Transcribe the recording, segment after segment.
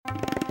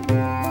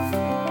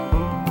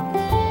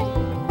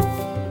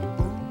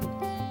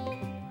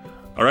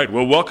All right.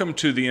 Well, welcome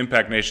to the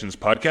Impact Nations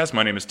podcast.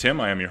 My name is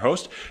Tim. I am your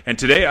host. And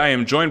today I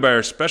am joined by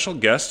our special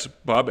guest,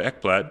 Bob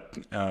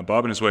Ekblad.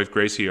 Bob and his wife,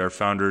 Gracie, are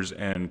founders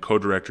and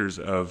co-directors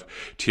of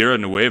Tierra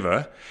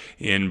Nueva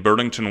in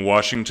Burlington,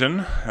 Washington,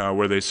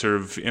 where they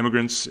serve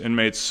immigrants,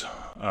 inmates,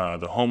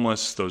 the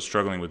homeless, those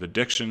struggling with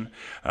addiction.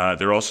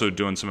 They're also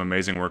doing some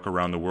amazing work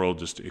around the world,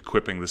 just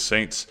equipping the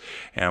saints.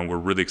 And we're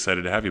really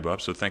excited to have you,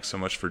 Bob. So thanks so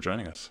much for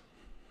joining us.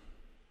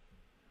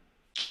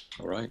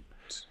 All right.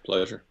 It's a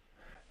pleasure.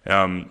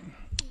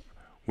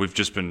 We've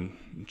just been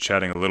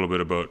chatting a little bit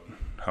about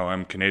how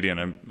I'm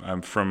Canadian.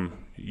 I'm from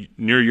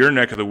near your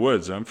neck of the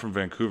woods. I'm from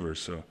Vancouver,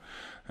 so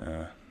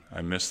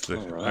I miss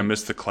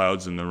the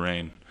clouds and the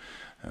rain.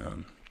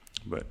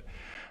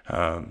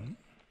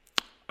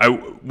 I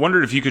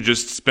wondered if you could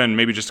just spend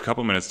maybe just a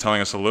couple minutes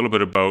telling us a little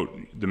bit about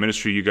the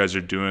ministry you guys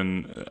are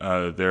doing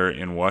there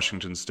in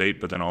Washington State,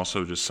 but then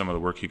also just some of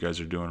the work you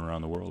guys are doing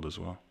around the world as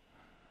well.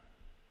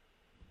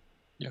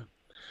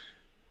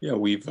 Yeah,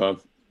 we've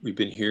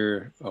been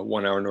here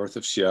 1 hour north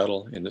of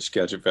Seattle in the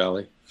Skagit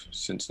Valley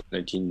since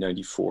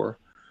 1994.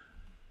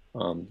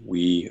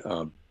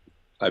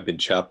 I've been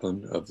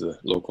chaplain of the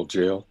local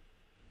jail,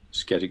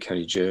 Skagit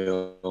County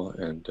Jail,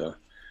 and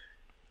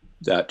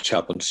that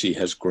chaplaincy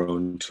has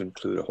grown to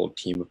include a whole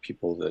team of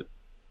people that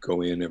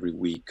go in every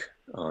week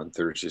on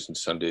Thursdays and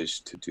Sundays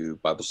to do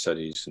Bible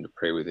studies and to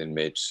pray with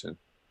inmates. And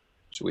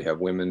so we have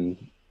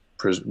women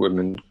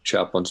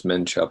chaplains,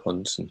 men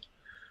chaplains, and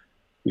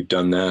we've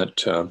done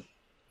that,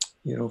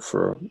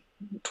 for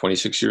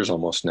 26 years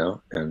almost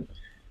now. And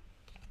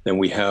then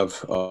we have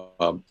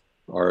at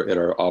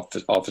our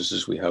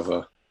offices, we have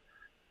a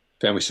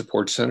family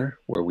support center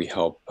where we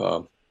help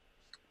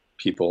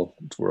people.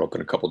 We're open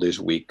a couple days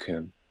a week,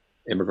 and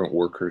immigrant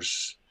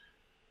workers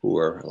who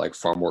are like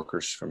farm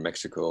workers from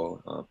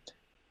Mexico,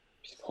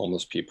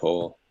 homeless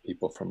people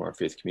from our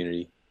faith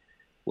community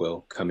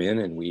will come in,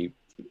 and we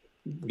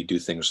do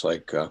things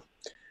like,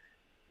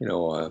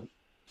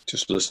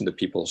 just listen to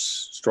people's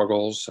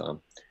struggles,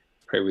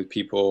 pray with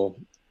people,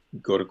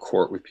 go to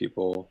court with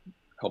people,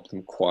 help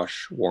them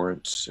quash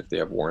warrants if they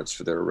have warrants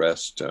for their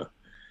arrest.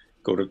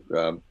 Go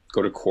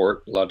to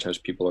court. A lot of times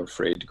people are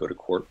afraid to go to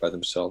court by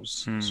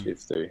themselves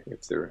if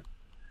they're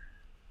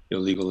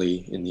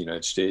illegally in the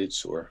United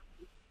States, or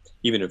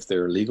even if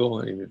they're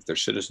legal, even if they're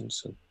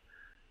citizens. And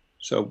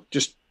so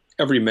just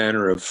every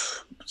manner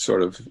of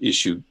sort of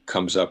issue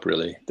comes up,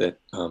 really. That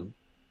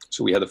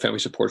so we have the Family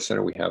Support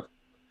Center. We have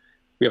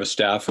a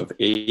staff of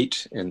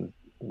 8, and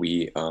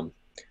we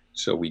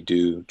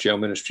do jail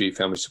ministry,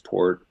 family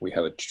support. We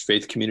have a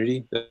faith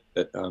community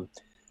that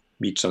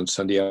meets on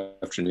Sunday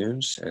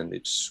afternoons, and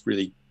it's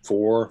really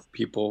for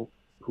people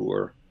who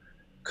are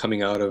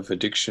coming out of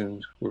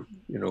addiction,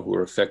 who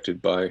are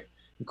affected by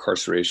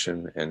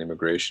incarceration and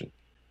immigration.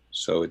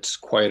 So it's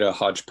quite a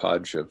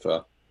hodgepodge of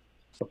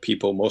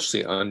people,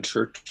 mostly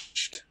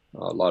unchurched.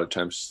 A lot of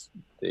times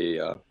this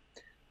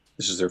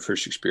is their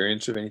first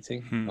experience of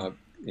anything.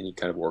 Any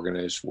kind of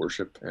organized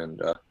worship,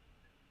 and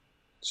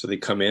so they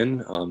come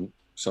in,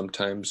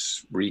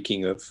 sometimes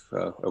reeking of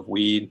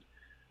weed,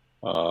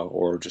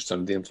 or just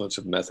under the influence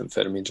of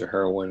methamphetamines or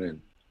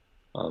heroin,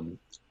 and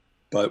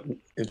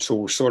so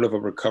we're sort of a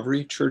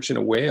recovery church in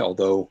a way,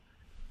 although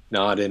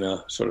not in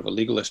a sort of a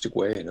legalistic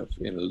way, in a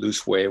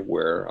loose way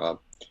where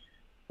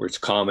it's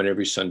common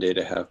every Sunday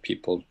to have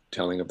people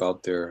telling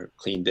about their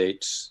clean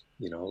dates,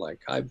 like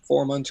I'm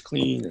 4 months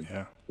clean,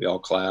 and we all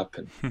clap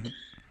and.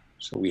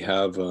 So we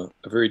have a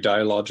very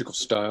dialogical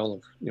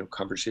style of,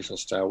 conversational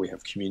style. We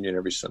have communion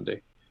every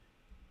Sunday,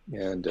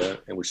 and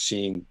we're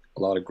seeing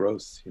a lot of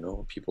growth.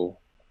 People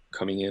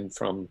coming in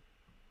from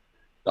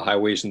the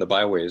highways and the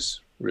byways.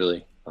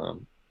 Really,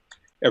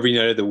 every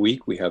night of the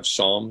week we have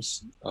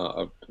Psalms,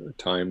 a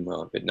time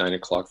at 9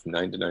 o'clock from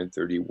 9 to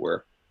 9:30,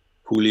 where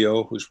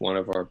Julio, who's one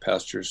of our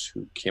pastors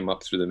who came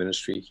up through the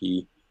ministry,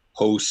 he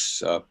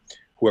hosts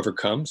whoever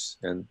comes,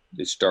 and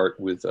they start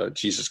with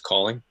Jesus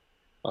Calling.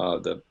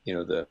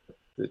 The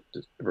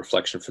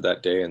reflection for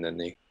that day, and then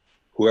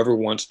whoever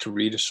wants to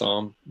read a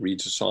psalm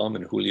reads a psalm,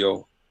 and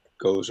Julio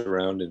goes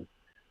around and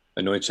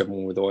anoints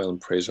everyone with oil and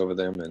prays over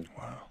them, and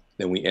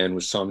then we end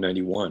with Psalm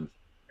 91,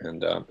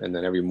 and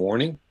then every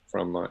morning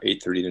from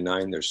 8:30 to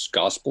 9 there's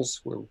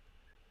Gospels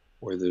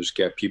where there's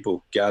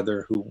people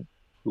gather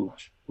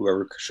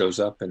whoever shows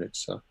up, and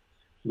it's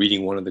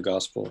reading one of the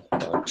Gospel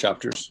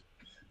chapters.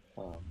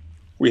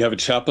 We have a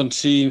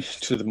chaplaincy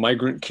to the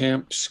migrant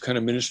camps kind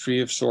of ministry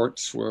of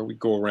sorts, where we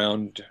go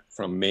around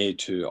from May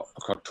to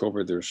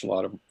October. There's a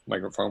lot of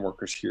migrant farm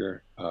workers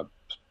here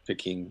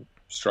picking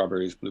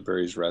strawberries,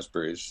 blueberries,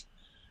 raspberries,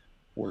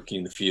 working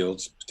in the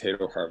fields,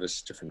 potato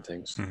harvest, different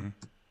things. Mm-hmm.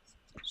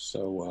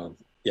 So,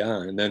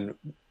 and then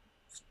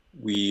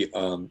we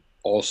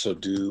also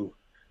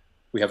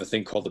we have a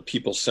thing called the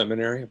People's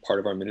Seminary, a part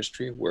of our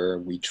ministry, where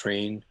we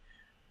train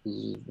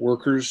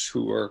workers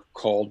who are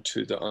called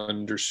to the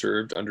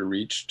underserved,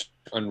 unreached.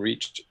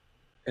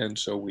 And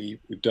so we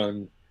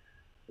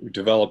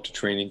developed a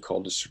training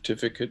called a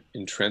Certificate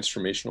in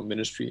Transformational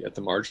Ministry at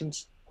the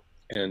Margins.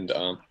 And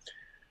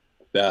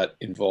that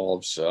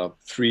involves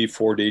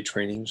 3-4 day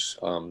trainings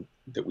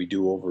that we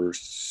do over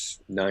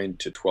 9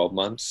 to 12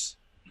 months.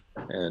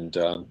 And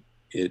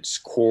it's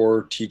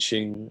core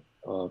teaching,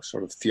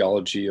 sort of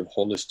theology of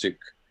holistic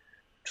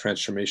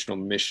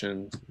transformational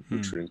mission,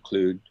 which would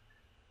include,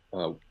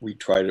 we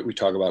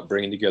talk about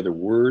bringing together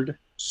word,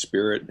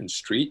 spirit, and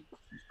street.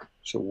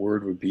 So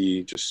word would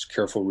be just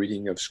careful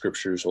reading of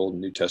scriptures, Old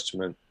and New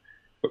Testament,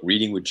 but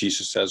reading with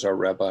Jesus as our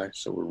rabbi.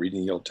 So we're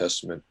reading the Old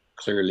Testament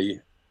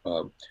clearly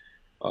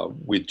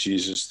with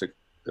Jesus,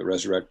 the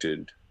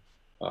resurrected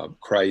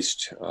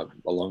Christ,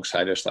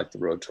 alongside us like the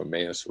road to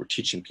Emmaus. We're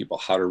teaching people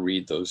how to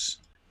read those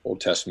Old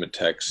Testament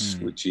texts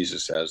with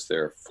Jesus as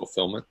their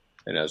fulfillment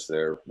and as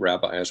their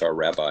rabbi, as our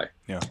rabbi.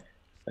 Yeah.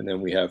 And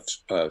then we have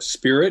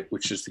spirit,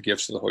 which is the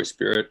gifts of the Holy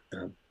Spirit,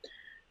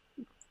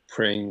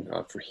 praying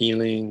for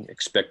healing,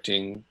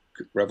 expecting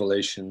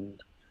revelation,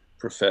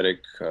 prophetic,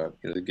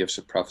 the gifts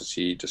of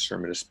prophecy,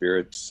 discernment of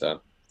spirits,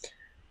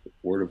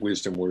 word of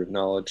wisdom, word of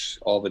knowledge,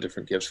 all the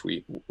different gifts.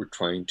 We're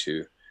trying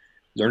to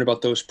learn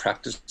about those,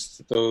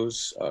 practice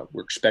those.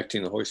 We're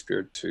expecting the Holy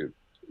Spirit to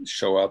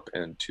show up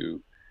and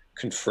to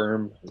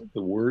confirm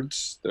the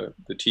words,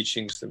 the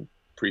teachings, the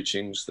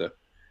preachings, the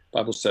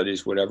Bible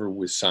studies, whatever,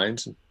 with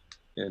signs.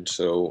 And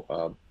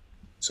so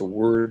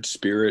word,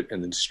 spirit,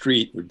 and then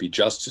street would be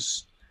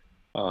justice.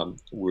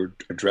 We're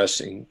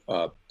addressing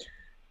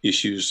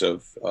issues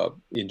of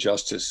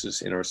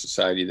injustices in our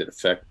society that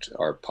affect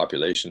our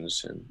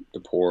populations and the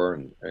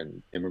poor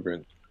and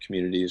immigrant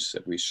communities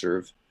that we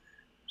serve.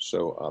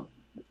 So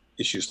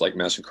issues like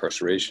mass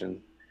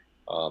incarceration,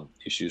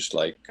 issues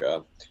like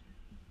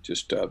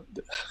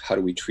how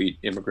do we treat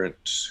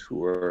immigrants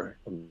who are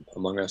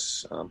among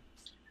us,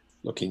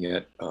 looking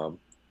at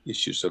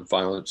issues of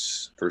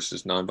violence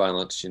versus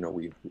nonviolence.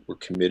 We're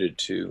committed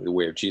to the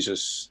way of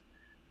Jesus,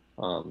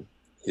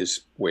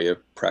 his way of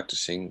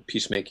practicing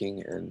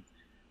peacemaking and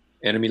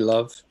enemy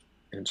love.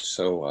 And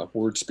so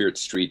word, spirit,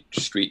 street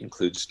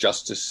includes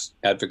justice,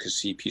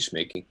 advocacy,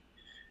 peacemaking.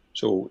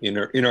 So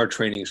in our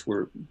trainings,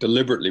 we're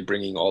deliberately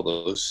bringing all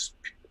those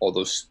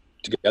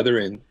together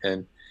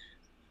and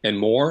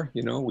more.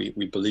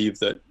 We believe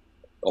that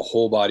a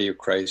whole body of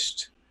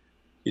Christ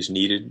is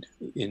needed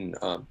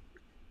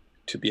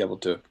to be able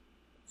to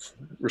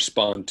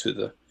respond to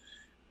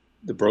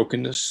the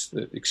brokenness,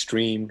 the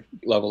extreme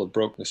level of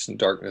brokenness and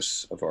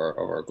darkness of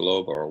our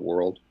globe, our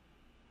world.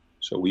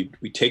 So we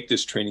take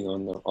this training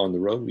on the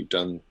road. We've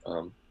done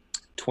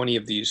 20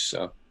 of these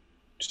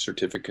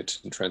certificates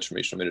in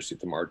transformational ministry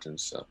at the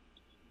margins.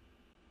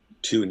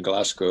 2 in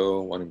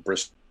Glasgow, 1 in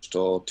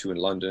Bristol, 2 in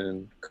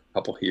London, a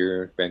couple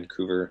here,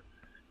 Vancouver,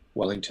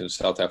 Wellington,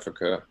 South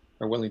Africa,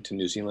 or Wellington,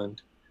 New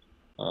Zealand,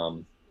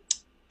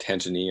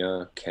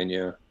 Tanzania,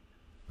 Kenya,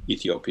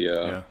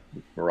 Ethiopia,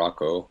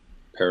 Morocco,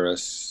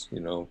 Paris,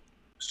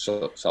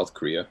 South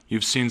Korea.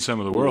 You've seen some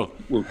of the world.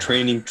 We're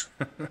training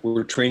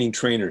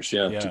trainers,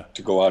 to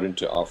go out and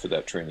to offer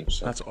that training.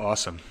 So that's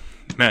awesome.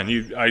 Man,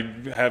 I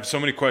have so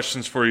many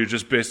questions for you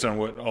just based on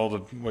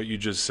what you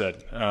just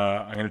said.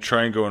 I'm going to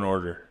try and go in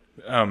order.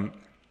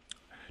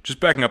 Just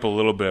backing up a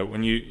little bit,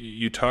 when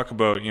you talk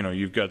about,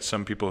 you've got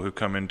some people who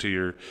come into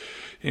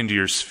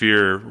your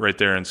sphere right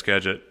there in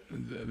Skagit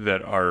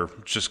that are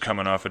just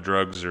coming off of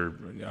drugs or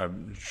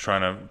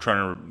trying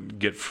to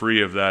get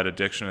free of that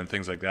addiction and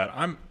things like that.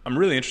 I'm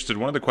really interested.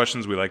 One of the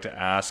questions we like to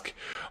ask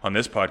on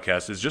this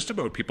podcast is just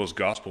about people's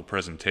gospel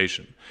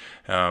presentation.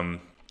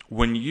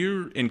 When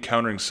you're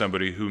encountering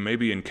somebody who may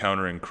be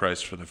encountering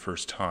Christ for the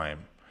first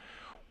time,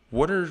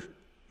 what are,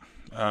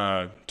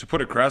 to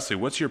put it crassly,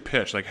 what's your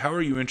pitch? Like, how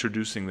are you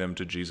introducing them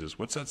to Jesus?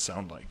 What's that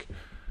sound like?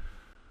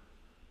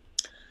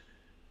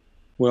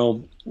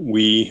 Well,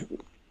 we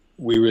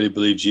really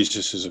believe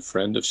Jesus is a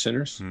friend of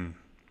sinners.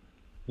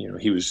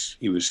 He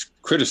was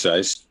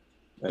criticized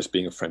as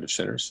being a friend of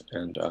sinners,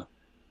 and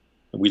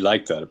we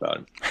like that about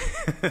him.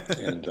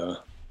 And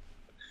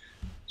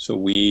so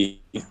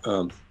we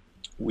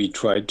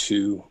tried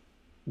to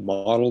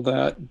model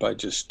that by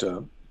just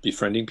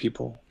befriending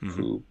people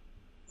who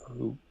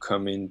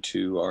come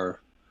into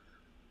our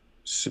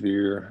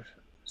sphere,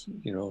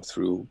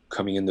 through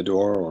coming in the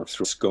door or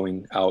through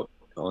going out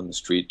on the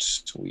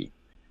streets. We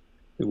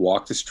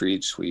walk the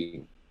streets.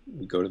 We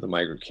go to the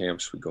migrant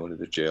camps. We go into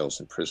the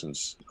jails and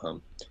prisons.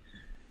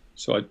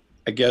 So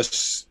I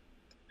guess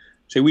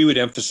we would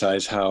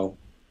emphasize how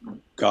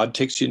God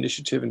takes the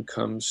initiative and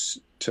comes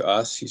to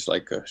us. He's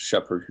like a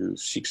shepherd who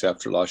seeks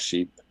after lost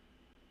sheep,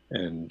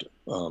 and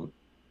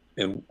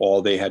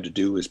all they had to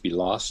do was be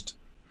lost.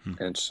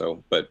 And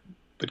so, but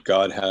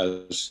God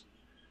has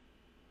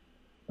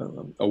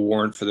a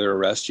warrant for their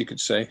arrest, you could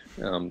say,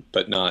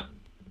 but not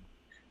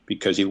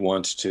because he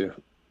wants to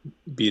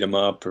beat them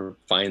up or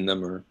find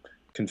them or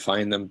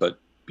confine them, but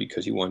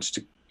because he wants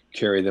to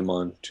carry them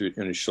on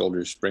his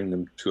shoulders, bring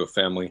them to a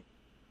family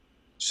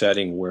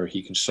setting where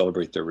he can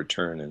celebrate their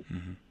return.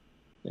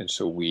 And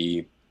so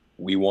we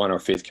want our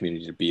faith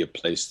community to be a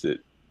place that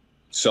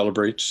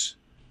celebrates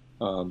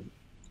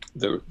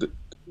the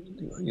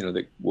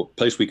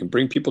place we can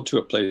bring people to,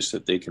 a place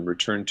that they can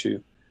return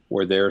to,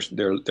 where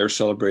they're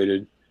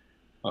celebrated,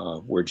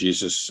 where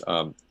Jesus,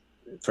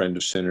 friend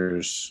of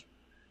sinners,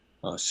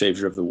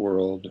 Savior of the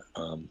world,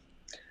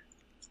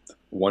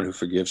 one who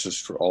forgives us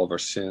for all of our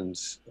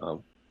sins,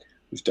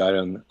 who's died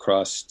on the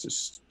cross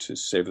to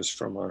save us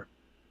from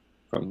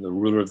the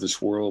ruler of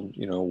this world,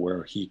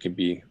 where he can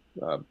be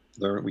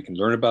we can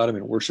learn about him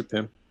and worship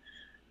him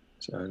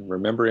and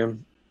remember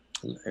him.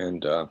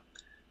 And so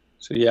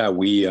yeah,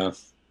 we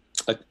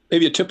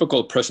maybe a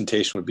typical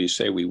presentation would be,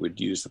 say, we would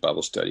use the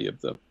Bible study of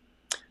the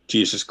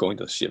Jesus going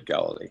to the Sea of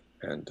Galilee,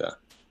 and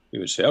we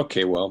would say,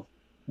 okay, well,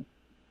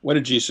 what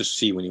did Jesus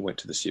see when he went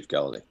to the Sea of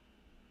Galilee?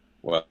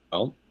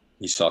 Well,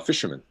 he saw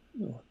fishermen.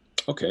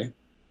 Okay,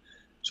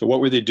 so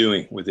what were they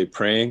doing? Were they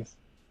praying?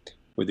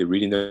 Were they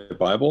reading the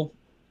Bible?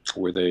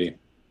 Were they,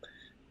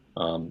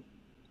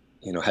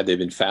 had they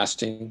been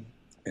fasting?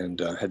 And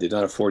had they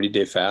done a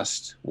 40-day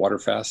fast, water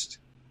fast?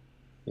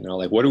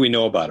 What do we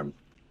know about them?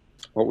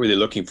 What were they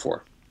looking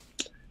for?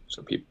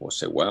 So people will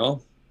say,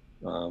 well,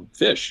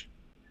 fish.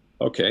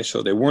 Okay,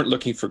 so they weren't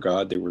looking for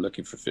God, they were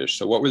looking for fish.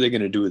 So what were they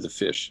going to do with the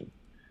fish? And,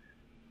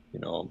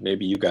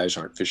 maybe you guys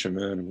aren't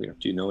fishermen.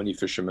 Do you know any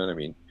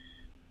fishermen?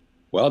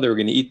 Well, they were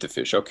going to eat the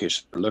fish. Okay,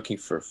 so they're looking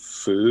for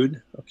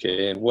food.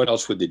 Okay, and what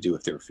else would they do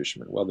if they were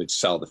fishermen? Well, they'd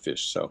sell the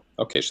fish. So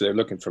they're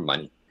looking for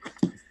money.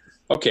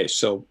 Okay,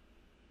 so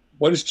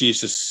what does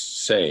Jesus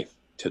say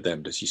to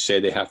them? Does he say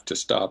they have to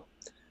stop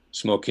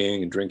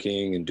smoking and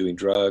drinking and doing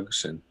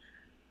drugs, and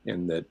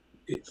that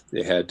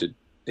they had to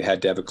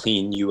have a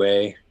clean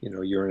UA,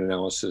 urine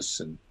analysis,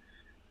 and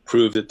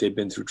prove that they've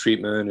been through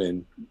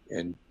treatment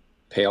and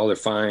pay all their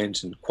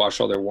fines and quash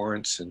all their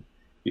warrants, and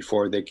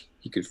before they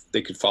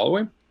could follow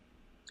him?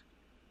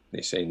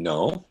 They say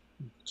no.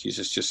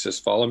 Jesus just says,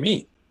 follow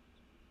me.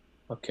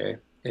 Okay,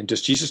 and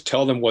does Jesus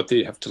tell them what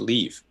they have to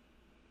leave?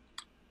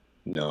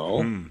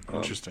 No.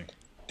 Interesting.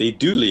 They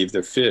do leave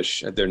their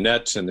fish, their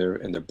nets, and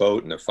their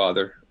boat, and their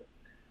father.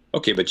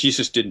 Okay, but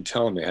Jesus didn't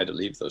tell them they had to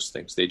leave those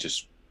things. They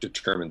just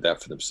determined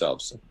that for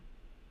themselves.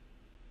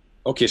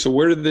 Okay, so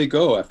where did they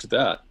go after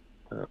that?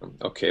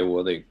 Okay,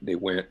 well, they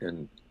went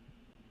and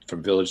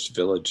from village to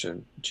village,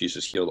 and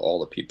Jesus healed all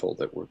the people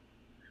that were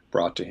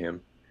brought to him.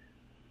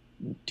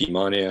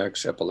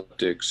 Demoniacs,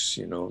 epileptics,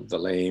 the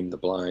lame, the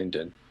blind,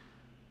 and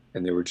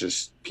there were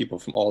just people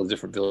from all the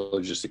different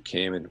villages that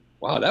came. And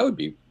wow, that would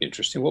be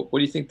interesting. What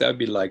do you think that would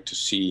be like, to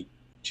see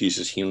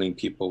Jesus healing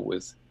people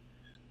with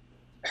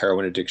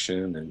heroin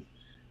addiction, and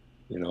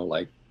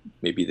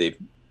maybe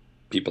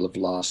people have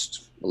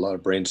lost a lot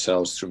of brain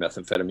cells through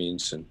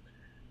methamphetamines, and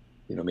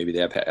maybe they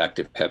have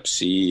active Hep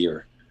C,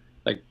 or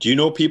do you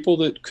know people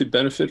that could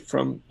benefit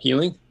from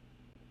healing?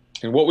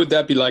 And what would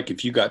that be like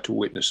if you got to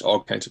witness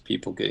all kinds of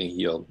people getting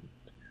healed?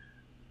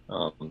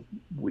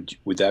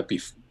 Would that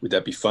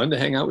be fun to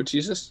hang out with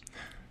Jesus?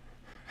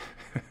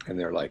 And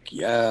they're like,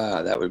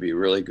 yeah, that would be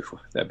really good.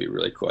 That'd be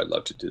really cool. I'd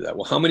love to do that.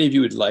 Well, how many of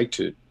you would like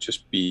to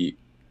just be,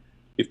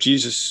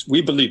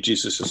 we believe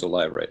Jesus is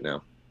alive right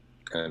now,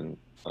 and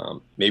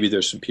maybe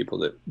there's some people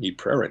that need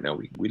prayer right now.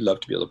 We'd love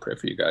to be able to pray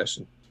for you guys.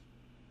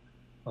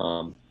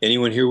 And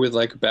anyone here with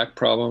a back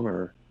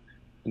problem,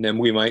 and then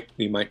we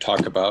might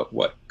talk about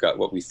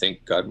what we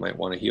think God might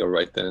want to heal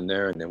right then and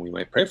there, and then we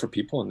might pray for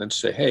people, and then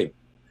say, hey,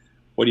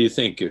 what do you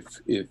think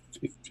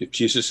if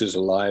Jesus is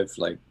alive?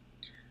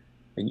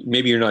 And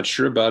maybe you're not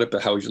sure about it,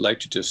 but how would you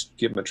like to just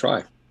give him a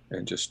try?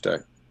 And just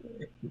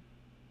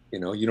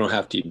you don't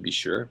have to even be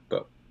sure,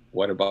 but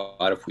what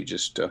about if we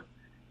just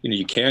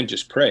you can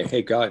just pray,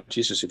 hey, God,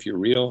 Jesus, if you're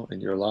real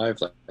and you're alive,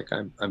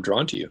 I'm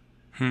drawn to you.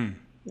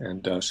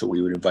 And so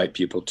we would invite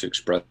people to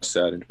express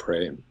that and to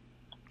pray,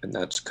 and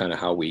that's kind of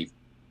how we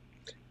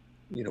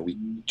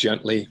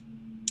gently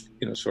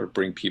sort of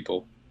bring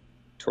people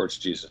towards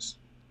Jesus.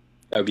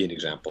 That would be an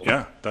example.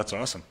 Yeah, that's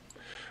awesome.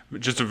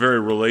 Just a very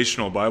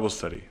relational Bible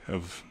study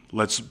of,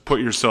 let's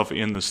put yourself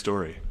in the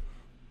story.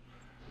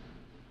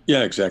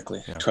 Yeah,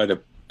 exactly. Yeah.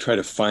 Try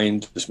to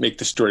find this, make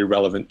the story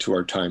relevant to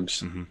our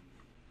times. Mm-hmm.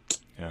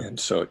 Yeah. And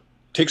so it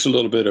takes a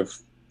little bit of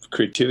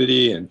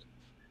creativity, and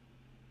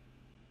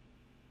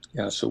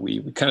so we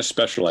kind of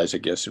specialize, I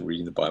guess, in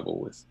reading the Bible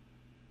with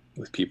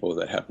people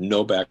that have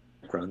no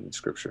background in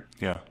Scripture.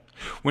 Yeah.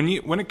 When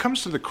it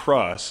comes to the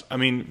cross,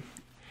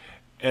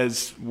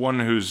 as one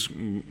who's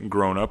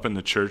grown up in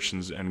the church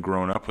and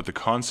grown up with the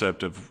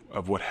concept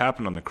of what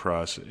happened on the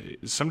cross,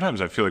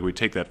 sometimes I feel like we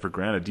take that for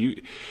granted.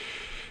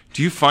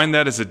 Do you find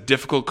that as a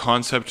difficult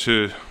concept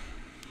to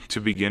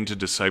begin to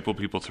disciple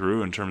people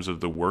through in terms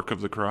of the work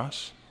of the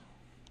cross?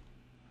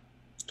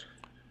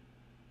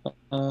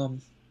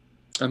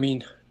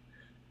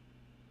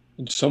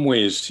 In some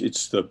ways,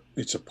 it's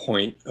a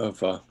point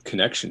of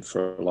connection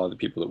for a lot of the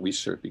people that we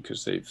serve,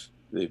 because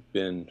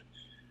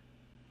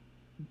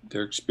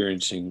they're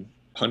experiencing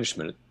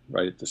punishment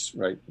right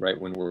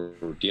when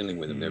we're dealing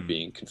with them. They're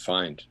being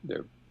confined.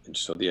 And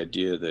so the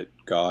idea that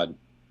God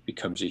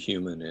becomes a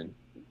human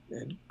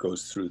and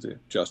goes through the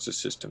justice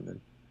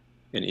system,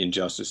 and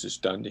injustice is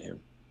done to him,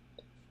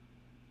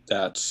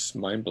 that's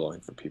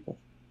mind-blowing for people.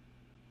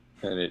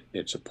 And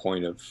it's a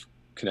point of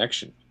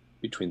connection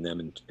between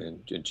them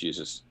and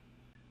Jesus.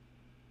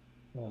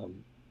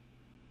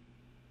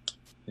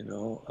 You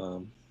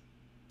know,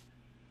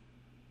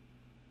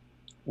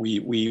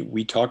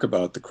 we talk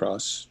about the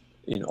cross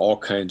in all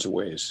kinds of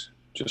ways,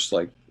 just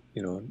like,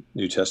 you know,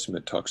 New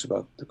Testament talks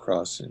about the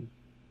cross in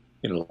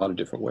a lot of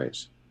different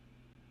ways.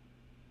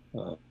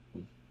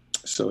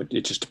 So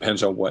it just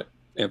depends on what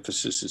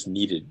emphasis is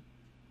needed.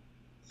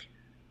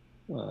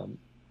 You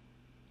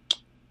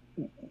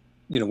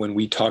know, when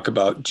we talk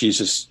about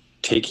Jesus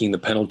taking the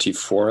penalty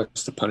for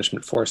us, the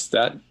punishment for us,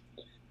 that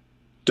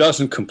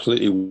doesn't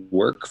completely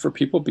work for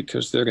people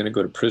because they're going to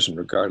go to prison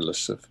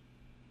regardless of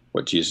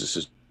what Jesus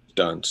has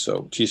done.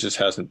 So Jesus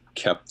hasn't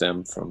kept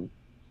them from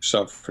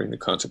suffering the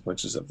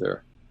consequences of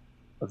their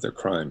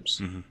crimes.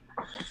 Mm-hmm.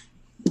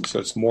 So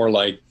it's more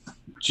like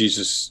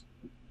Jesus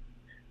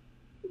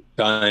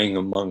dying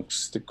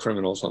amongst the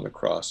criminals on the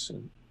cross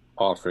and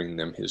offering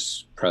them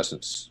his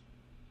presence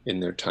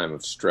in their time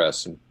of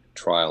stress and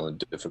trial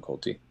and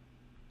difficulty,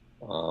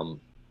 and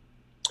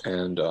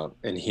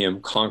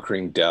him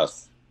conquering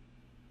death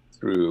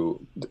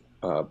through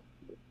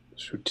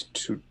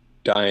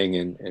dying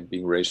and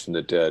being raised from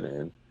the dead,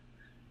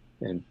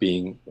 and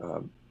being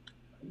and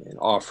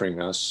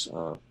offering us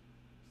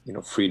you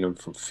know, freedom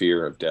from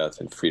fear of death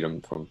and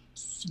freedom from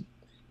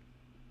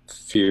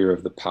fear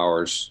of the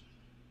powers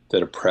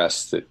that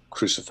oppress, that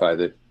crucify,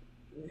 that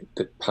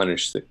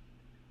punish, that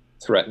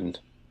threaten.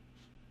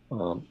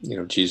 You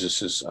know,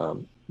 Jesus's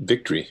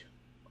victory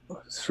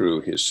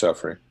through his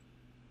suffering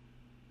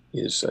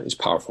is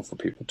powerful for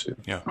people too.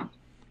 Yeah.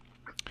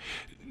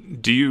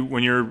 Do you,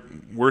 when you're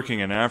working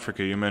in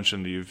Africa, you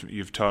mentioned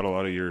you've taught a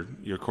lot of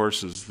your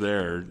courses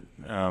there.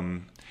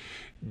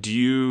 Do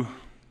you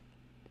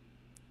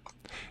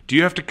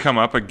have to come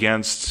up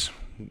against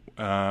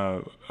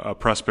a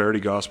prosperity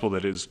gospel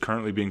that is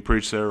currently being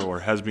preached there, or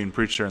has been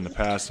preached there in the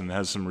past, and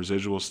has some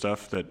residual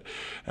stuff that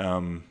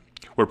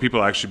where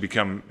people actually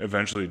become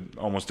eventually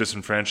almost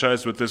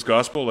disenfranchised with this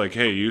gospel? Like,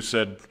 hey, you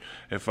said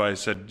if I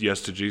said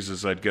yes to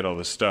Jesus, I'd get all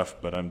this stuff,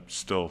 but I'm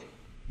still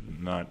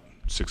not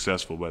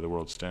successful by the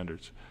world's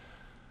standards.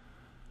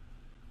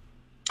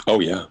 Oh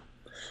yeah,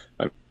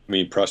 I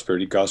mean,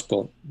 prosperity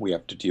gospel, we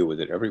have to deal with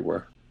it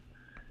everywhere.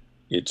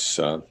 It's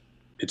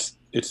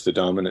the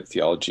dominant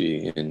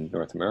theology in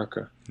North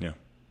America. Yeah.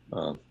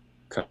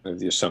 Kind of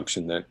the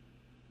assumption that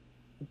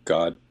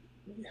God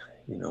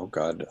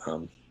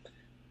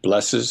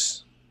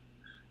blesses.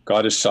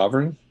 God is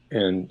sovereign,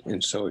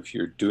 and so if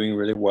you're doing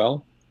really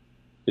well,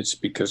 it's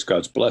because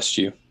God's blessed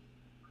you.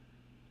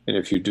 And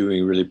if you're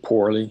doing really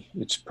poorly,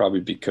 it's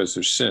probably because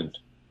there's sin.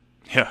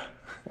 Yeah.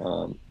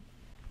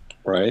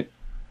 Right?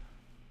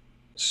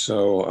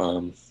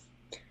 So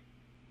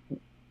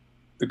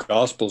the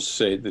Gospels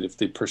say that if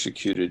they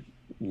persecuted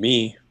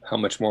me, how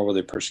much more will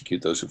they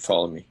persecute those who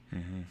follow me?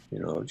 Mm-hmm. You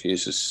know,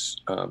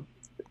 Jesus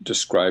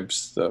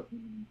describes the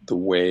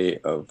way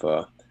of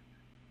the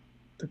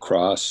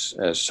cross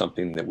as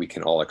something that we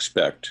can all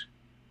expect.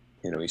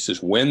 You know, he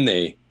says, when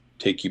they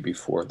take you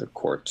before the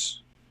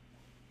courts,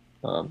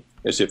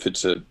 as if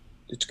it's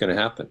going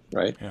to happen,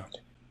 right? Yeah.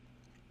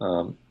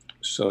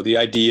 So the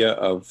idea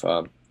of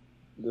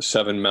the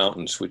seven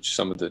mountains, which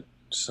some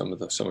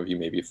of you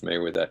may be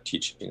familiar with that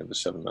teaching of the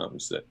seven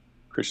mountains, that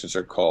Christians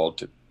are called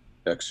to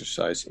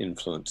exercise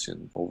influence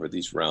over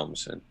these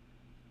realms and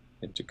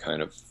to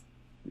kind of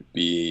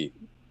be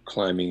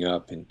climbing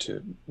up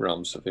into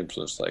realms of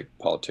influence like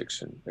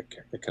politics and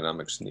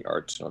economics and the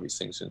arts and all these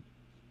things. And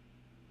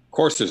of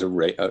course, there's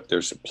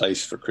a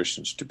place for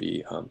Christians to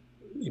be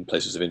in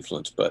places of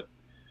influence, but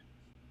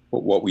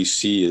what we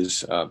see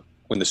is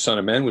when the Son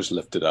of Man was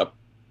lifted up,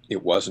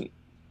 it wasn't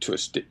to a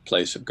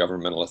place of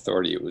governmental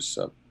authority. It was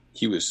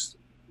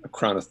a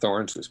crown of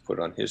thorns was put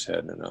on his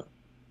head, and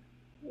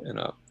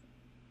a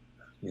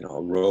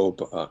robe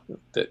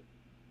that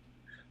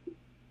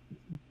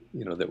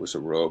was a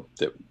robe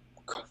that,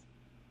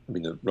 I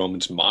mean, the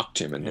Romans mocked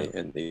him,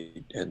 and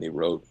they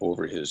wrote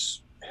over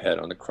his head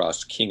on the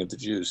cross, "King of the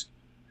Jews."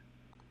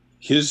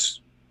 His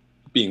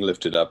being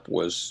lifted up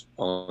was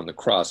on the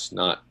cross,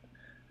 not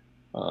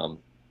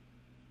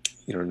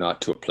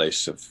to a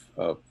place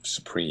of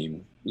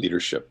supreme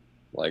leadership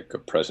like a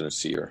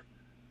presidency, or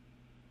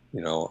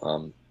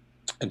and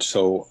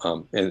so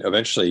and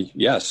eventually,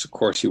 yes, of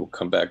course, he will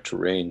come back to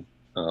reign.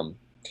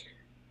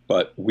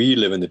 But we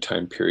live in the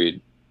time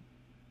period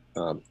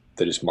that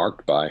is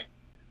marked by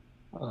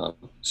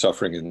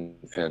suffering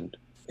and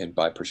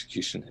by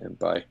persecution, and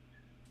by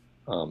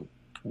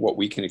what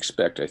we can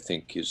expect, I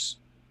think, is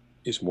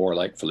more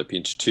like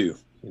Philippians 2,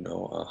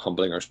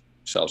 humbling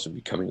ourselves and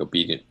becoming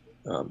obedient,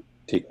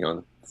 taking on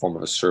the form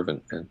of a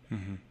servant,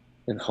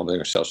 and humbling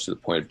ourselves to the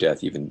point of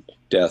death, even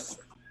death,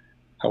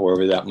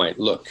 however that might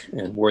look.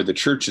 And where the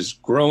church is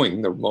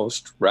growing the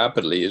most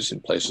rapidly is in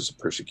places of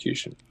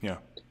persecution. Yeah.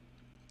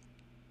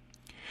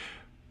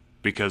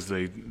 Because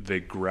they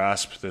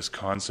grasp this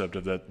concept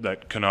of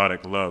that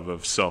kenotic love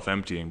of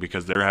self-emptying,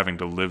 because they're having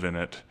to live in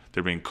it.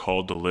 They're being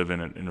called to live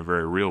in it in a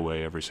very real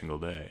way every single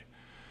day.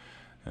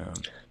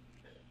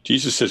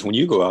 Jesus says, when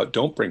you go out,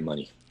 don't bring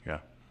money.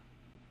 Yeah.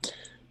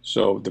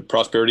 So the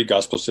prosperity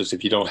gospel says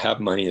if you don't have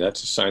money,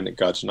 that's a sign that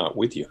God's not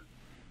with you.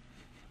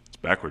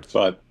 backwards.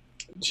 But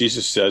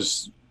Jesus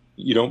says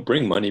you don't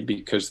bring money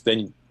because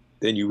then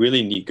you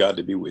really need God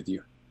to be with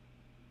you.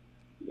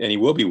 And he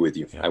will be with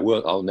you. Yeah.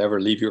 I'll never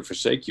leave you or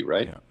forsake you,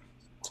 right? Yeah.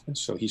 And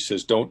so he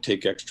says, don't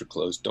take extra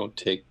clothes, don't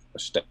take a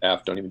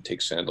staff, don't even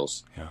take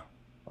sandals.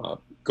 Yeah.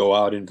 Go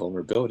out in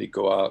vulnerability,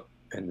 go out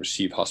and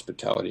receive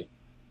hospitality.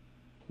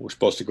 We're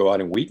supposed to go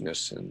out in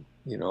weakness. And,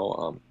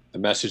 the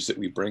message that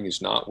we bring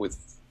is not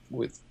with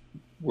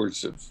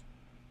words of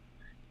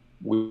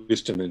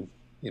wisdom and,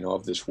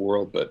 of this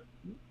world, but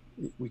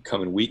we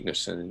come in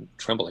weakness and in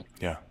trembling.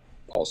 Yeah.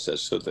 Paul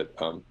says, so that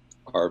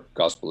our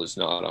gospel is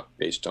not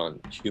based on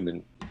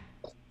human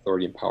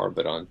authority and power,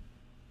 but on,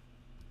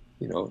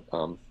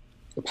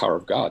 the power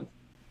of God,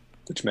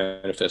 which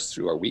manifests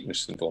through our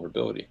weakness and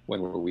vulnerability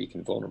when we're weak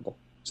and vulnerable.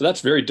 So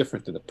that's very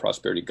different than the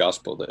prosperity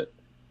gospel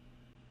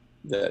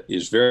that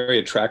is very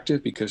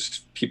attractive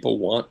because people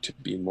want to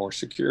be more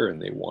secure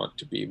and they want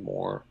to be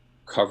more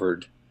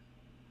covered.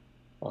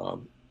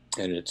 And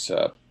it's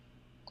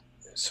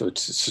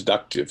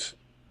seductive.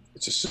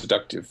 It's a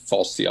seductive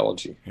false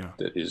theology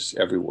that is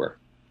everywhere.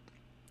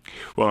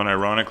 Well, and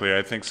ironically,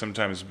 I think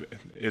sometimes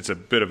it's a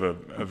bit of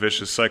a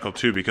vicious cycle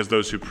too, because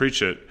those who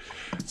preach it,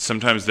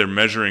 sometimes they're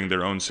measuring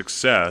their own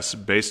success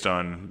based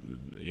on,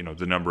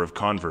 the number of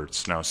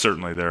converts. Now,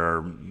 certainly there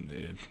are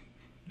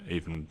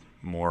even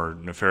more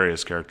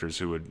nefarious characters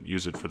who would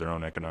use it for their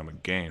own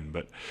economic gain,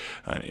 but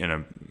in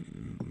a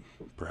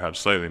perhaps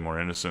slightly more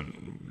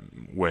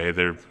innocent way,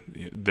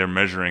 they're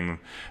measuring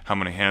how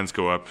many hands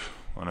go up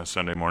on a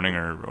Sunday morning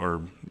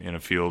or in a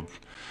field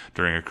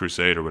during a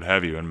crusade or what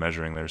have you, and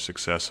measuring their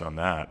success on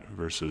that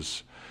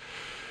versus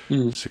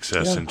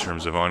success in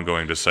terms of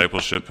ongoing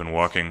discipleship and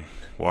walking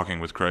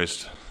with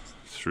Christ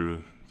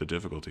through the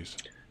difficulties.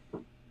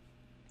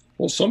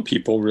 Well, some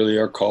people really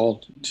are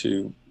called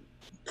to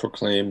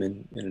proclaim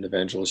in an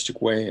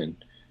evangelistic way, and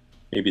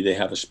maybe they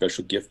have a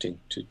special gifting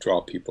to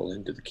draw people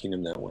into the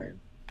kingdom that way.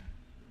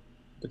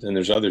 But then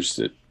there's others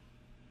that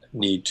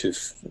need to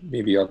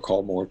maybe are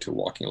called more to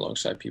walking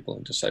alongside people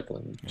and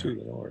discipling them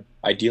too. Or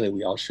ideally,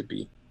 we all should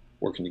be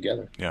working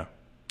together. Yeah,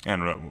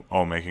 and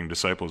all making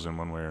disciples in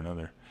one way or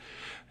another.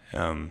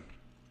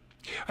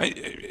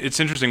 It's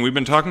interesting. We've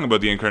been talking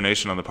about the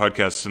incarnation on the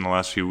podcast in the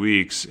last few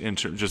weeks, in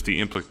just the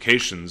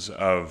implications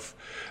of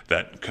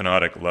that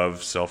kenotic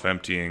love,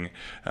 self-emptying,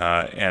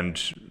 and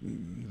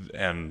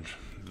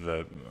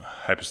the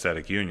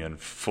hypostatic union,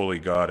 fully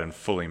God and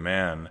fully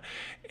man,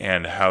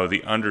 and how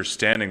the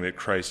understanding that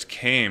Christ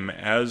came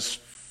as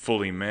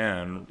fully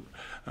man,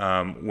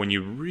 when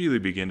you really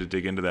begin to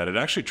dig into that, it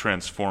actually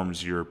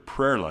transforms your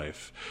prayer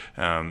life.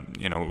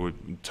 We're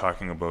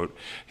talking about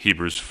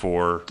Hebrews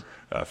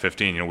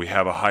 4:15. We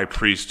have a high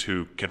priest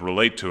who can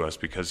relate to us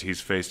because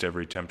he's faced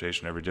every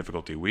temptation, every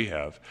difficulty we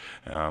have,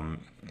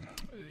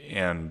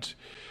 and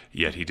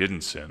yet he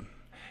didn't sin.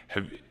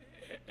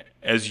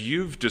 As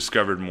you've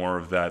discovered more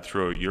of that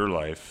throughout your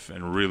life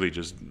and really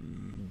just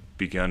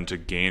begun to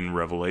gain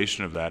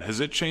revelation of that, has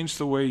it changed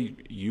the way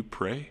you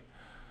pray?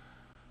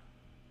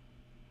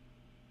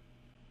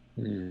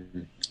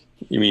 You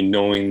mean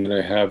knowing that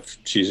I have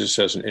Jesus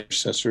as an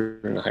intercessor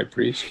and a high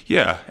priest?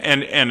 Yeah,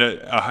 and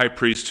a high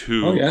priest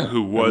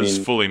who was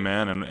fully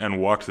man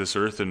and walked this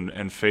earth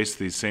and faced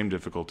these same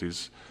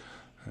difficulties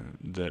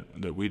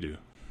that we do.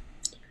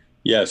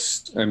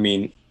 Yes, I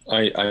mean,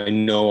 I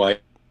know I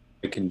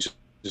can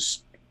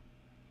just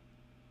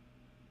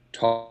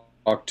talk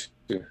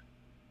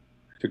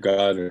to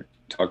God or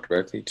talk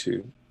directly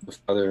to the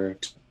Father,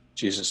 to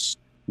Jesus,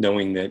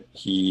 knowing that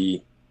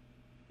He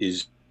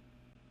is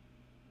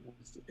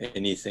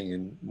anything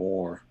and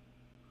more,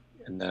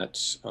 and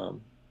that's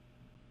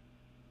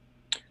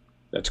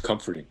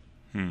comforting.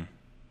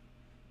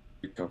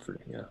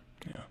 Comforting, yeah.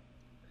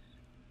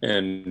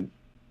 And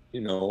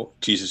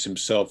Jesus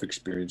Himself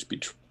experienced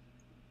betrayal,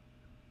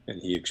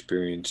 and He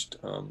experienced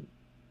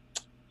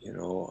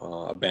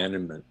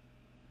abandonment,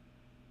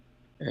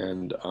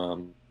 and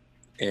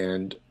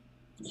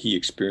He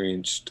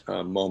experienced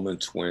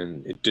moments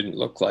when it didn't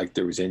look like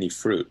there was any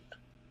fruit,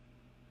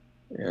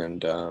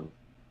 and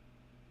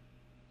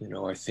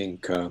I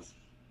think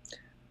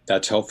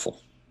that's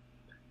helpful,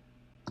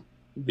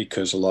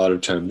 because a lot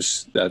of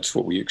times that's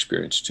what we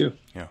experience too.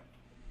 Yeah.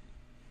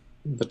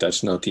 But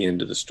that's not the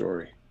end of the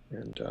story.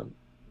 And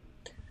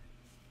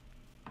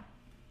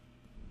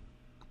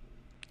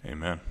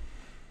Amen.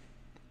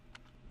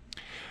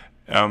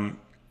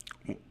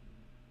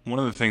 One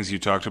of the things you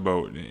talked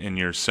about in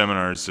your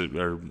seminars that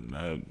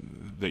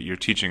you're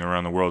teaching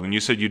around the world, and you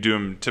said you do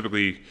them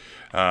typically.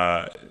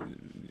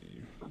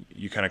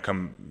 You kind of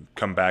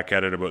come back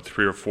at it about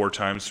 3 or 4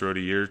 times throughout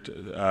a year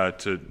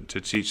to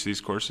teach these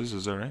courses.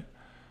 Is that right?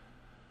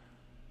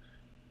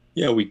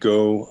 Yeah, we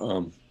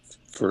go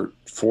for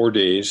 4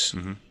 days,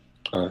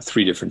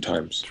 3 different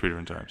times. 3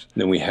 different times.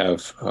 And then we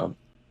have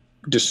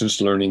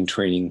distance learning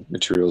training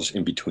materials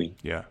in between.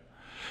 Yeah.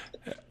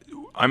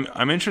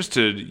 I'm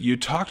interested. You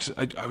talked.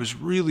 I was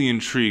really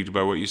intrigued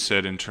by what you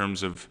said in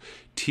terms of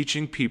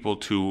teaching people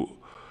to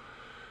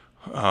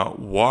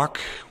walk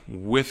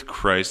with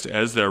Christ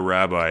as their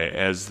rabbi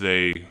as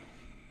they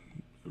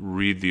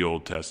read the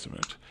Old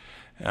Testament.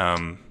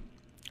 I'm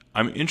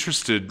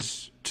interested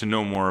to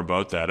know more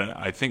about that. And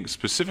I think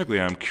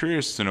specifically I'm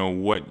curious to know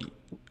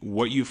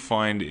what you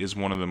find is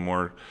one of the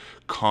more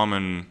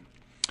common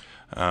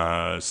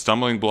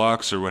stumbling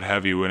blocks or what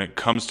have you when it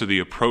comes to the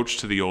approach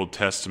to the Old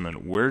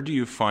Testament. Where do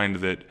you find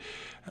that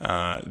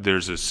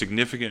there's a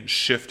significant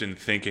shift in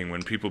thinking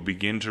when people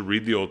begin to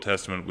read the Old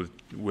Testament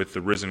with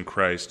the risen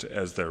Christ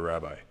as their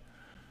rabbi?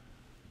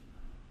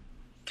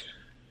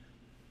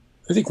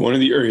 I think one of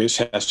the areas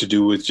has to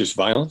do with just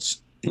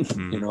violence.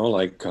 You know,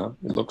 like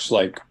it looks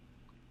like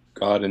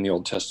God in the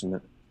Old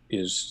Testament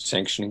is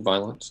sanctioning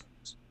violence,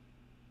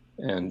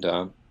 and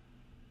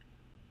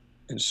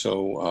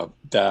so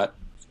that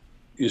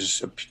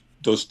is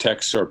those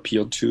texts are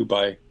appealed to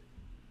by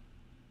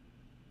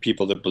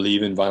people that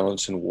believe in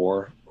violence and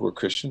war who are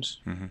Christians.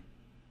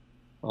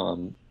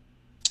 And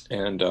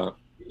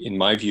in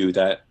my view,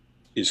 that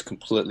is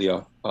completely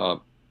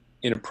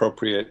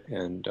inappropriate,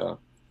 and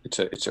it's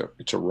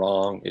a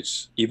wrong,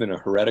 it's even a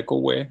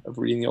heretical way of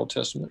reading the Old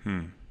Testament,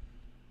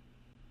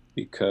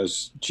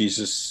 because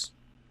Jesus,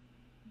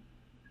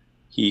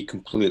 he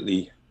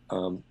completely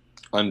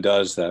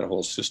undoes that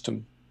whole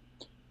system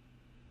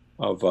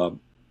of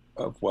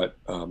what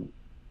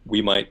we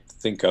might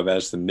think of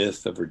as the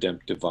myth of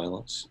redemptive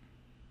violence.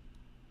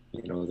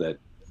 You know, that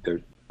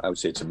I would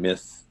say it's a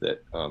myth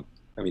that,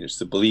 it's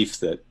the belief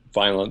that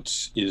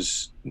violence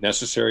is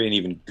necessary and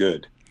even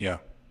good. Yeah.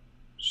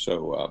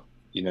 So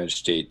the United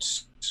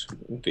States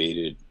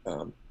invaded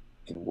in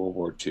World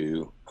War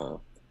II,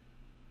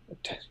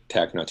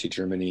 attacked Nazi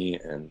Germany,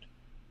 and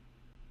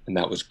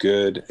that was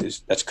good.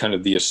 That's kind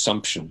of the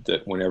assumption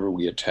that whenever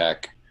we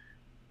attack,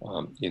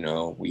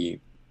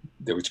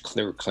 there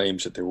were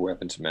claims that there were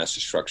weapons of mass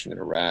destruction in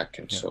Iraq,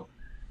 and so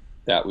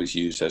that was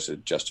used as a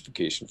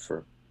justification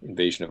for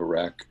invasion of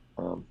Iraq.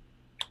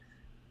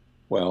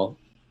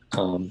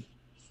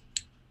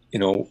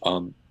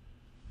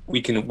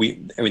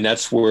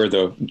 That's where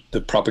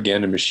the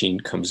propaganda machine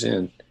comes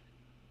in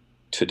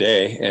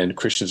today, and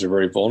Christians are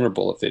very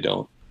vulnerable if they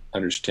don't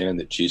understand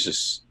that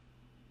Jesus,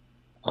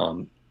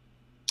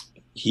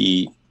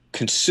 he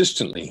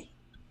consistently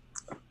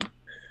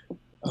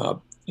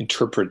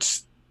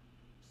interprets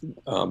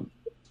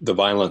the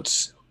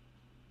violence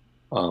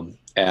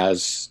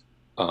as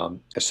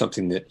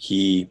something that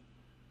he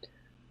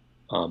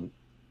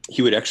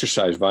would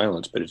exercise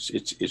violence, but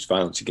it's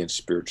violence against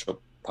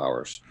spiritual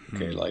powers.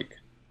 Okay, like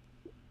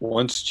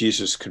once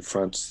Jesus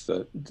confronts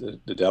the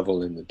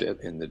devil in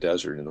the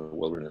desert, in the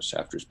wilderness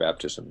after his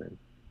baptism, and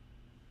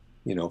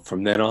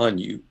from then on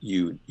you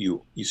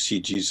see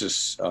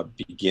Jesus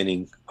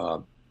beginning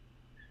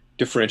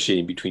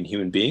differentiating between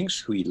human beings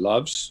who he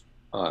loves.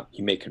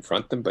 He may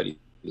confront them, but he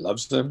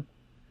loves them,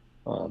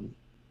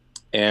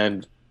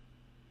 and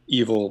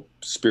evil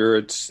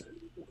spirits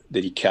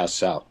that he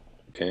casts out.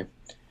 Okay,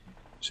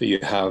 so you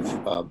have,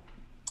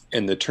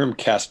 and the term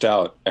 "cast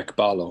out,"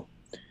 ekbalo,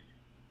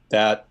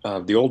 that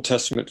the Old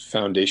Testament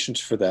foundations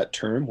for that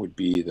term would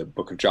be the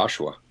Book of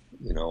Joshua.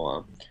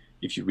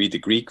 If you read the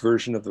Greek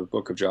version of the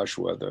Book of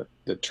Joshua,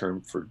 the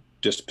term for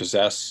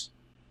dispossess,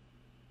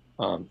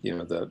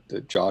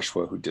 the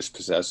Joshua who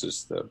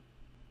dispossesses the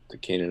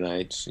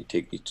Canaanites,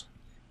 he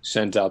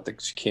sends out the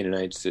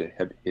Canaanites, the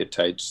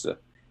Hittites,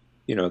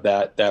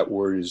 that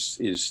word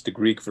is the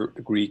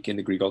Greek in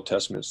the Greek Old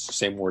Testament. It's the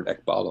same word,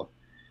 ekbalo.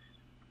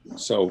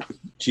 So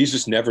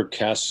Jesus never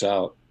casts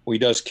out. Well, he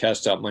does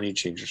cast out money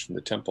changers from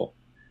the temple,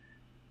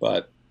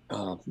 but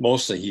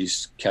mostly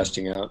he's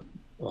casting out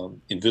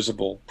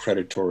invisible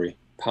predatory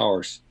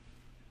powers,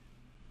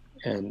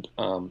 and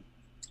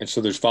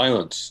so there's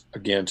violence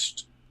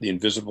against the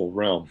invisible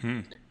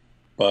realm.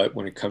 But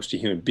when it comes to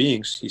human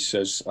beings, he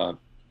says, what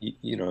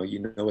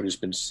has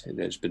been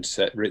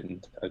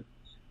written,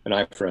 an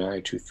eye for an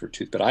eye, tooth for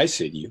tooth. But I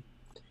say to you,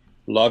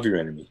 love your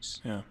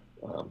enemies. Yeah.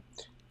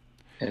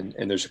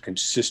 And there's a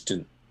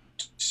consistency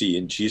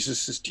in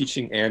Jesus'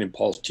 teaching and in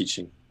Paul's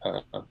teaching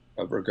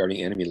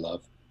regarding enemy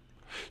love.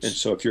 And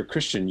so if you're a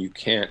Christian, you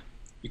can't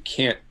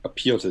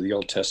appeal to the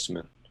Old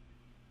Testament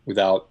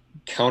without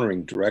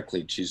countering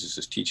directly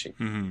Jesus'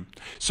 teaching.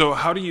 So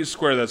how do you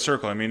square that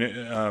circle? I mean,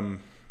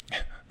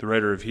 the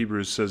writer of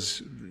Hebrews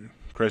says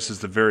Christ is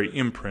the very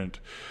imprint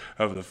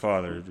of the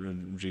Father.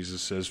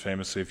 Jesus says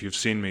famously, "If you've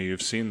seen me,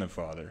 you've seen the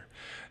Father."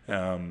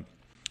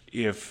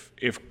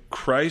 If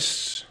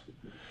Christ,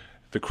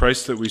 the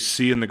Christ that we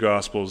see in the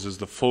Gospels, is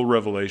the full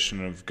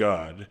revelation of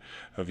God,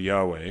 of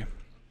Yahweh,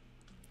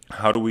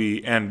 how do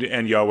we, and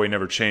Yahweh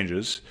never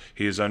changes,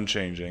 he is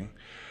unchanging,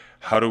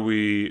 how do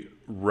we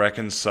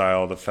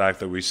reconcile the fact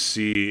that we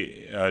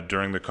see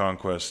during the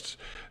conquest,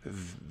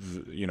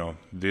 the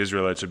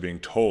Israelites are being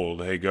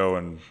told, hey, go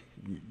and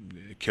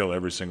kill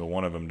every single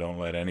one of them, don't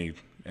let any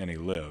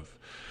live?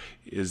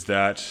 Is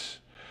that,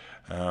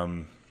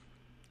 how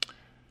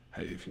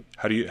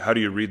do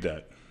you read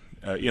that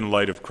in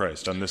light of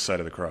Christ on this side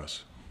of the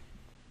cross?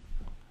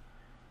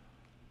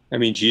 I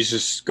mean,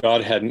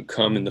 God hadn't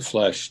come in the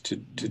flesh to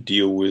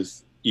deal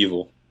with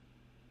evil,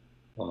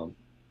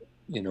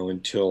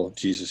 until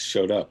Jesus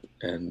showed up.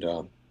 And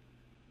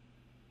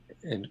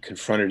and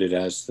confronted it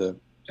as the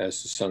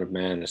Son of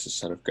Man, as the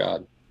Son of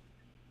God.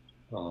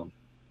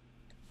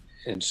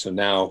 And so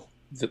now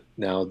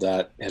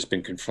that has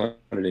been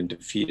confronted and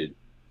defeated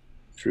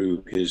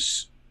through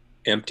his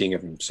emptying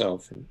of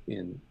himself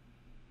in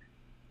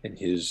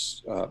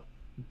his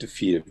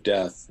defeat of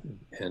death,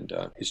 and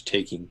his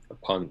taking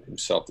upon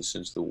himself the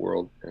sins of the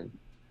world. And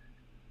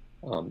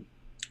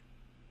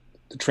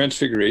the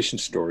Transfiguration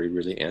story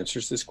really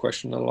answers this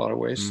question in a lot of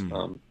ways.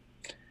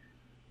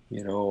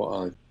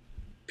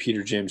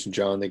 Peter, James, and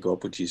John, they go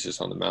up with Jesus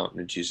on the mountain,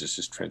 and Jesus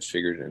is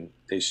transfigured, and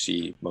they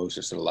see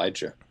Moses and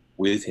Elijah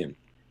with him.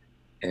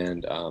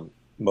 And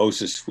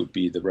Moses would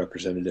be the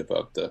representative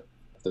of the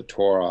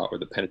Torah, or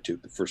the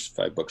Pentateuch, the first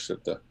 5 books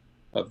of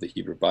the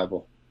Hebrew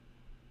Bible.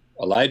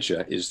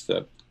 Elijah is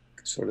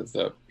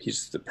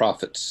he's the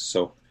prophets.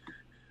 So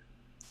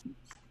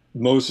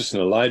Moses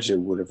and Elijah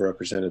would have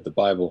represented the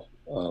Bible,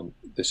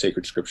 the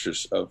sacred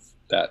scriptures of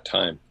that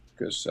time,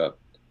 because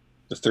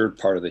the third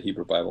part of the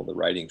Hebrew Bible, the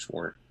writings,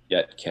 weren't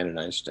yet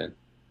canonized. And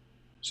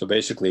so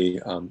basically,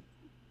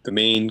 the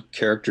main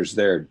characters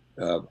there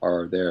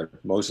are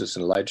Moses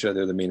and Elijah.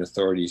 They're the main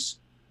authorities,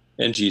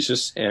 and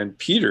Jesus. And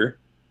Peter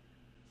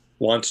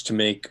wants to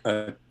make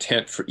a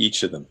tent for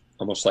each of them,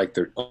 almost like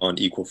they're on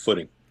equal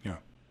footing. Yeah.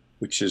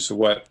 Which is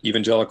what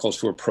evangelicals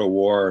who are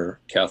pro-war, or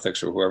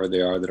Catholics, or whoever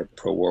they are that are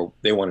pro-war,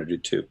 they want to do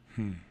too.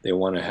 They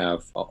want to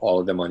have all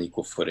of them on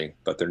equal footing,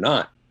 but they're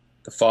not.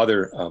 The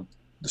Father,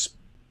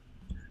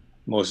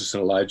 Moses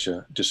and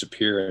Elijah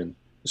disappear, and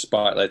the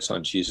spotlight's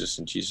on Jesus,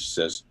 and Jesus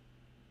says,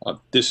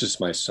 "This is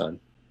my son.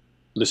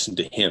 Listen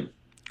to him."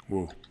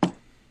 Whoa.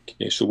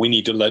 Okay, so we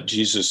need to let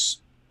Jesus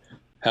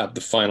have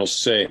the final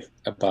say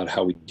about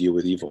how we deal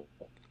with evil,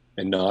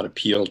 and not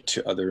appeal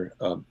to other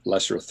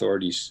lesser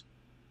authorities.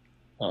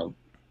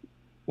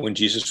 When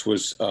Jesus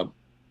was,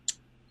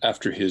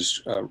 after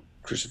his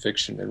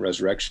crucifixion and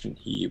resurrection,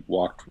 he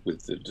walked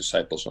with the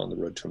disciples on the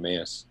road to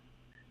Emmaus.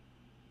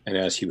 And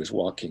as he was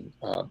walking,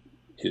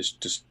 his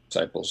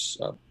disciples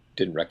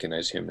didn't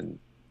recognize him, and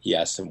he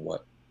asked them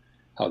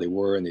how they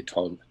were, and they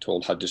told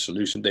how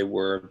disillusioned they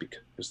were,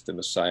 because the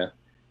Messiah,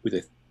 who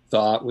they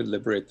thought would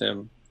liberate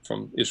them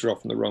from Israel,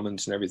 from the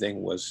Romans and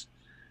everything, was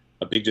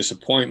a big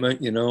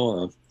disappointment,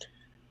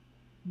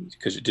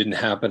 because it didn't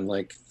happen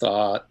like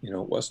thought. It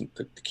wasn't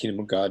the kingdom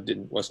of God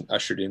wasn't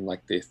ushered in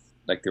like they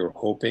were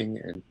hoping.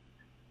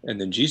 And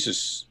then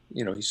Jesus,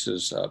 he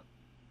says,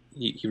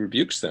 he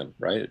rebukes them,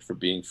 right, for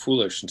being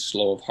foolish and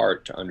slow of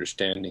heart to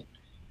understanding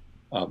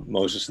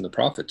Moses and the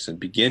prophets. And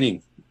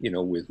beginning,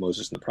 with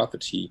Moses and the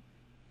prophets, he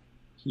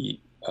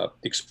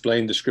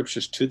explained the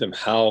scriptures to them,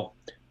 how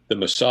the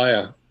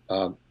Messiah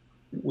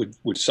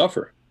would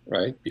suffer,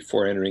 right,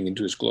 before entering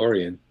into his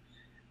glory.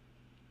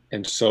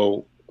 And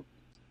so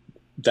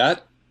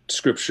that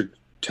scripture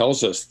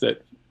tells us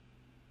that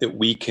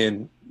we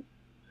can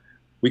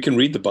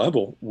read the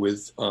Bible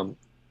with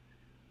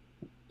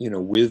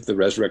with the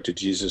resurrected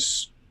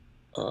Jesus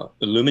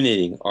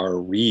illuminating our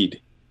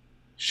read,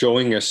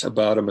 showing us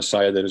about a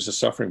Messiah that is a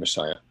suffering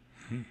Messiah,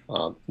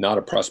 not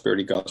a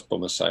prosperity gospel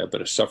Messiah,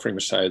 but a suffering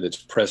Messiah that's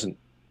present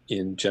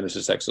in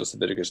Genesis, Exodus,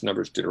 Leviticus,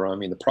 Numbers,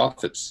 Deuteronomy, and the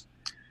prophets.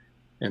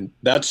 And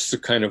that's the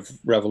kind of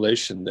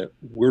revelation that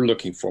we're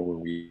looking for when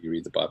we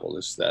read the Bible,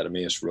 is that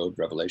Emmaus Road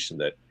revelation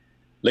that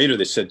later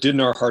they said, didn't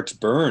our hearts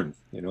burn,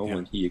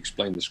 when he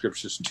explained the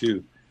scriptures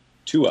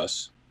to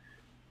us.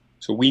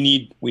 So we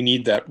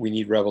need that. We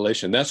need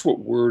revelation. That's what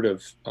word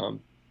of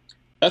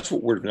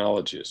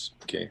knowledge is.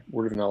 Okay.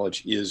 Word of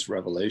knowledge is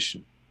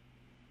revelation.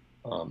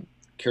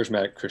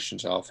 Charismatic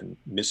Christians often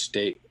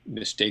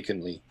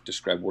mistakenly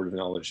describe word of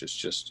knowledge as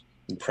just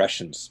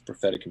impressions,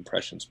 prophetic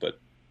impressions, but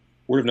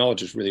word of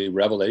knowledge is really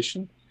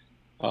revelation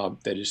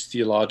that is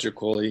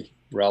theologically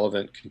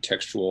relevant,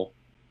 contextual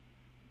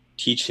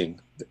teaching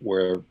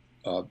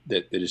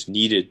that is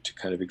needed to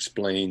kind of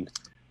explain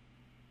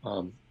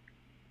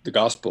the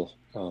gospel,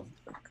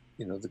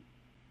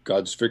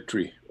 God's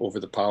victory over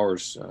the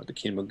powers, the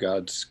kingdom of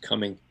God's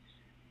coming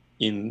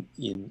in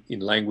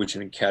language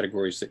and in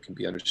categories that can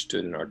be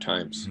understood in our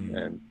times.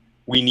 And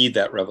we need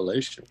that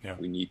revelation. Yeah.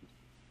 We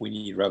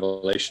need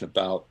revelation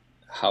about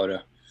how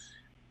to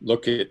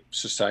look at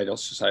societal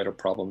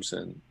problems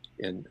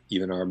and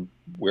even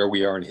where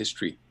we are in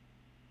history.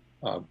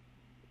 And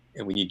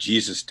we need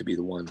Jesus to be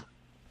the one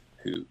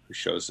who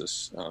shows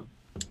us,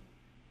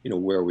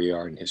 where we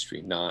are in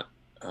history, not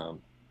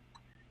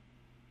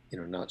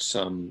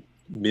some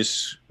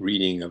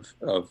misreading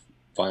of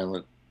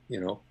violent,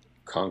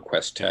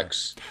 conquest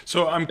texts.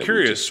 So I'm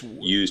curious,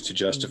 used to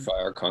justify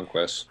our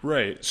conquests.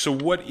 Right. So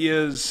what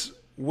is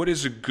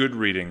a good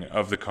reading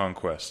of the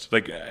conquest?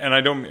 And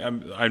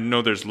I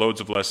know there's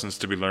loads of lessons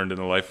to be learned in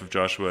the life of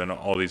Joshua and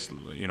all these,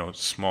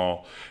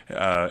 small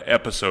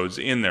episodes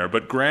in there,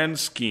 but grand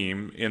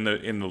scheme in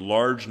the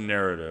large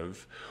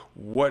narrative,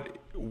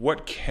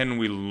 what can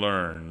we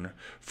learn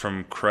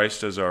from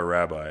Christ as our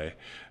rabbi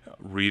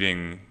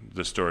reading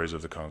the stories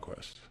of the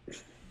conquest?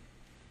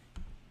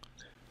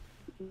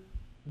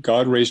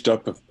 God raised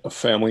up a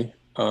family,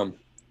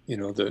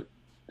 the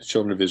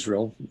children of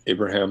Israel,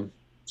 Abraham,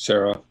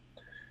 Sarah,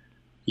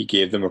 He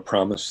gave them a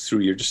promise: through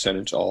your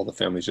descendants, all the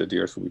families of the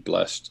earth will be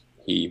blessed.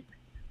 He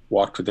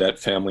walked with that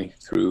family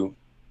through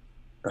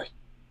a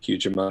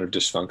huge amount of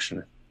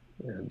dysfunction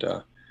and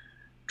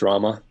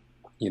drama,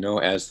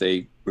 as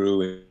they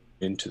grew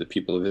into the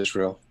people of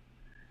Israel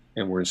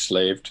and were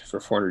enslaved for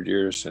 400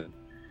 years. And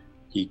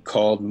he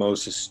called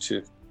Moses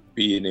to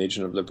be an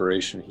agent of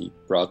liberation. He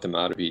brought them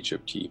out of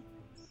Egypt.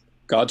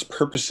 God's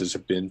purposes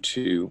have been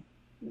to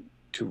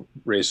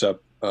raise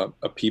up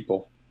a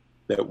people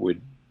that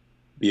would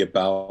be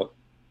about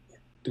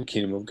the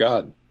kingdom of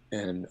God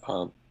and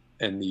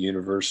the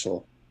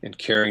universal, and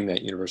carrying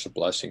that universal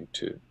blessing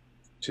to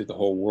the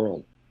whole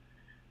world.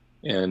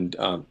 And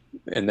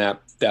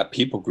that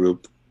people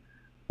group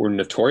were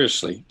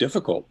notoriously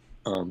difficult.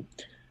 And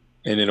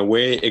in a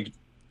way,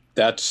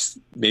 that's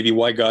maybe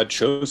why God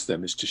chose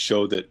them, is to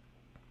show that,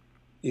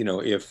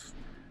 if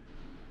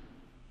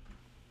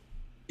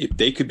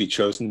they could be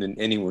chosen, then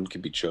anyone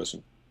could be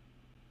chosen.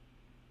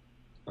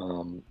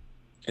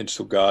 And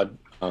so God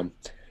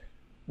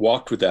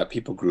walked with that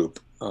people group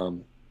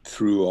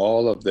through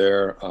all of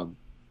their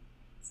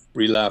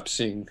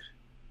relapsing,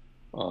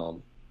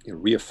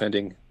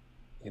 reoffending.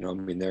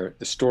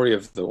 The story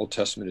of the Old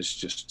Testament is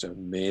just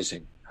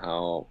amazing.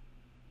 How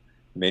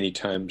many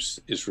times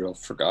Israel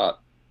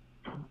forgot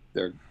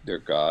their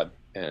God.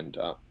 And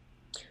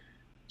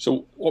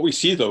so what we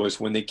see, though, is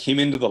when they came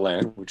into the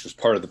land, which was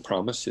part of the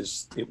promise,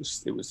 it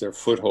was their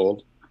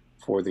foothold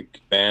for the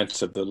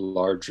advance of the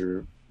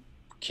larger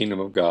kingdom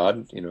of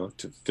God,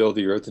 to fill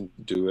the earth and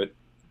do it,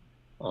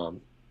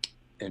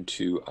 and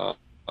to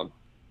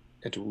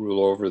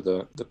rule over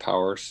the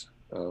powers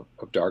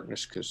of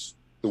darkness, because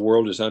the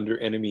world is under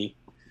enemy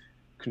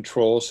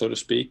control, so to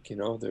speak.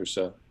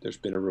 There's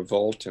been a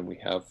revolt, and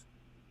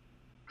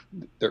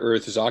the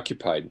earth is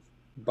occupied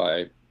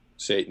by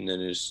Satan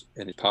and his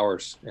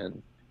powers.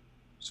 And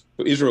so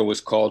Israel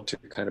was called to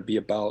kind of be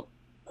about,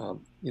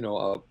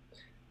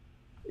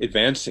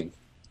 advancing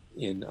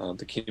in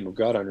the kingdom of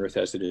God on earth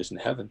as it is in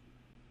heaven.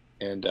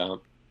 And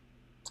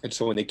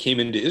so when they came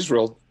into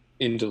Israel,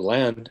 into the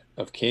land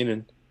of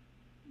Canaan,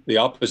 the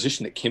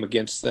opposition that came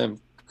against them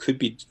could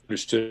be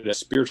understood as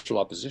spiritual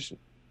opposition,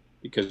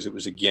 because it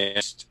was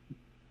against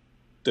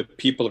the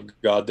people of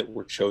God that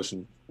were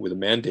chosen with a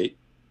mandate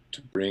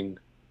to bring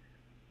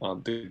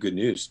the good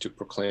news, to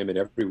proclaim it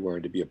everywhere,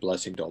 and to be a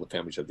blessing to all the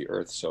families of the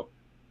earth. So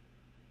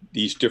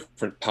these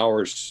different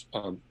powers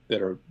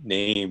that are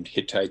named,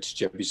 Hittites,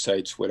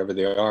 Jebusites, whatever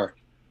they are,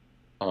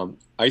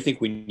 I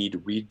think we need to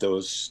read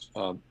those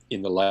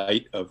in the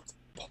light of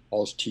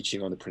Paul's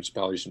teaching on the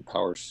principalities and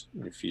powers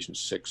in Ephesians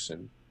 6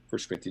 and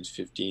 1 Corinthians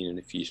 15 and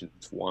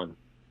Ephesians 1,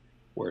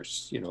 where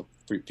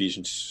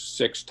Ephesians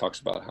 6 talks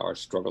about how our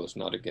struggle is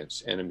not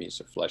against enemies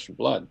of flesh and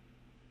blood,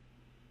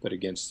 but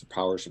against the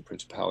powers and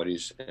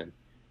principalities. And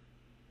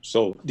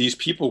so these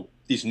people,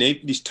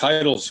 these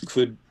titles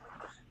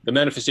the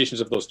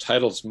manifestations of those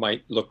titles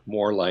might look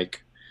more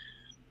like,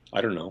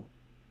 I don't know,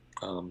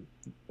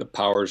 the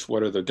powers.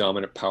 What are the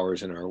dominant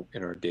powers in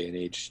our day and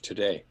age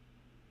today?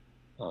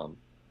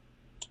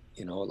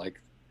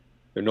 Like,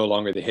 they're no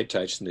longer the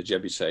Hittites and the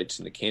Jebusites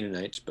and the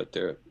Canaanites, but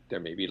they're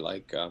maybe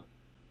like,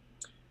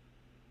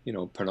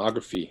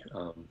 pornography,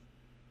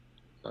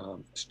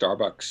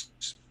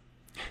 Starbucks,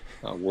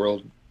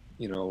 world,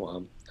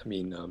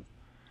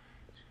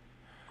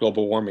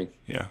 global warming,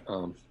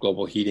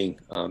 global heating,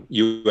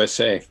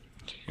 USA.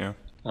 Yeah.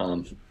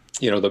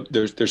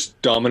 There's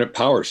dominant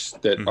powers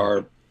that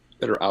are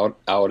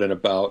out and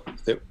about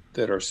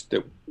that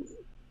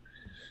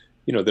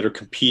are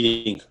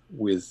competing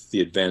with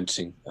the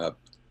advancing of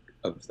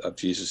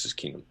Jesus's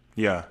kingdom.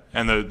 Yeah,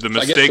 and the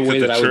mistake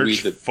that the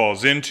church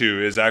falls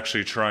into is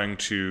actually trying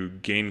to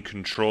gain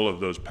control of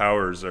those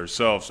powers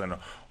ourselves and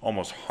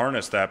almost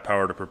harness that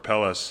power to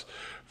propel us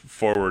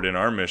forward in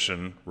our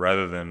mission,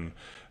 rather than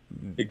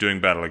doing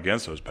battle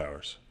against those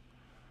powers.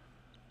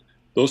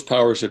 Those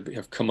powers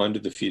have come under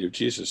the feet of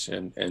Jesus,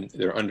 and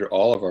they're under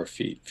all of our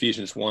feet.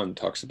 Ephesians 1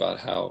 talks about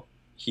how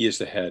he is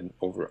the head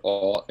over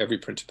every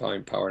principality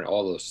and power and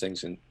all those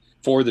things, and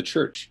for the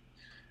church.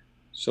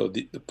 So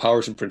the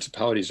powers and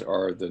principalities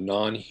are the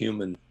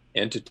non-human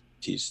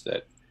entities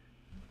that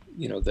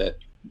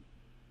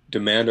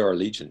demand our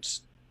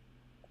allegiance.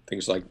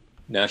 Things like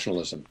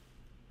nationalism,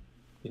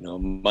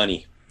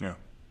 money,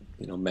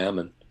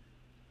 mammon.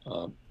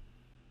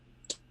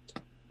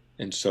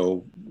 And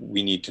so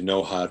we need to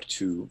know how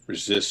to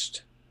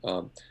resist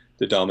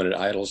the dominant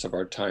idols of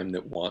our time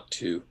that want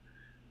to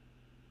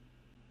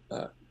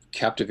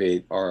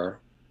captivate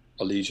our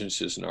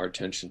allegiances and our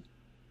attention.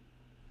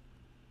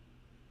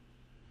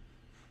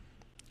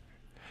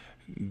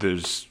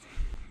 There's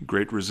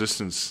great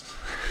resistance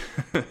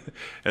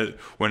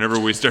whenever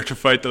we start to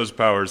fight those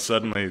powers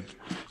suddenly,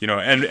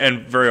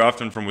 and very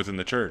often from within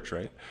the church,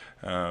 right?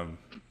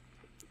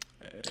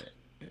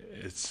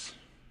 It's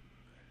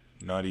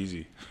not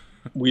easy.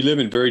 We live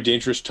in very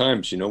dangerous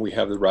times. We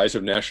have the rise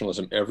of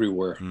nationalism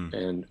everywhere,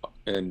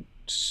 and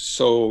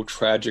so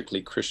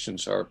tragically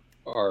Christians are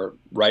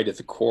right at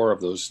the core of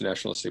those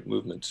nationalistic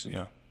movements.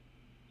 Yeah.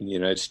 In the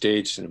United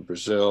States and in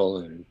Brazil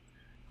and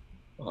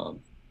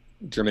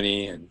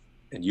Germany and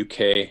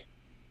UK,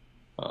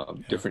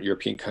 different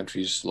European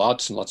countries,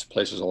 lots and lots of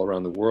places all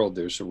around the world.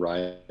 There's a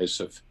rise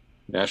of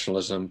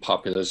nationalism,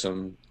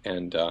 populism,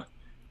 and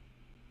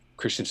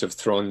Christians have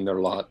thrown in their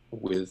lot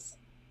with,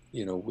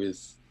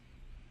 with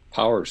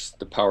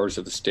the powers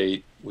of the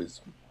state, with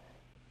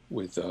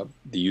the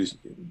use,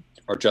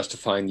 are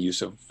justifying the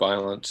use of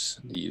violence,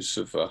 the use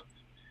of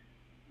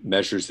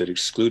measures that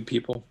exclude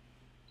people,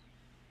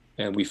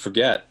 and we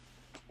forget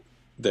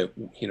that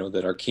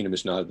that our kingdom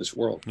is not of this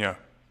world. Yeah.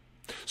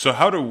 So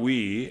how do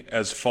we,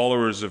 as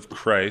followers of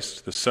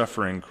Christ, the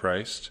suffering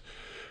Christ,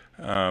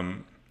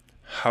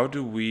 how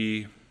do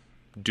we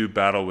do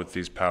battle with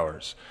these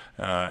powers?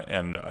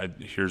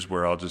 Here's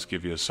where I'll just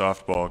give you a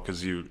softball,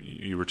 because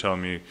you were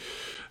telling me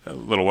a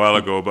little while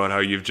ago about how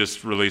you've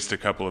just released a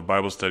couple of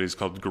Bible studies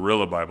called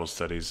Guerrilla Bible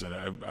Studies, and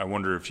I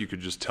wonder if you could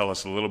just tell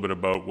us a little bit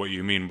about what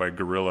you mean by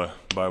guerrilla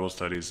Bible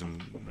studies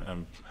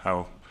and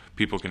how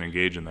people can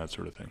engage in that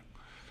sort of thing.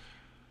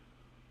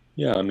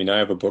 Yeah, I mean, I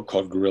have a book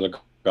called Guerrilla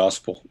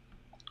Gospel,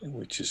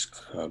 which is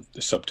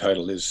the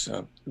subtitle is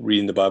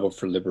Reading the Bible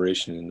for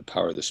Liberation in the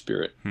Power of the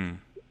Spirit. And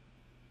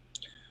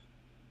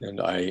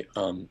I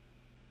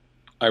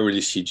really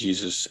see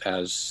Jesus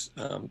as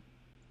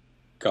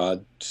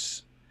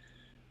God's,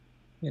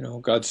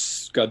 God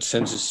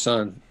sends His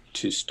Son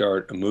to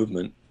start a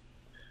movement,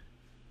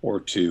 or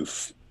to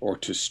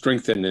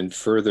strengthen and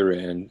further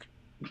and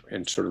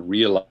sort of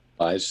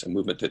realize a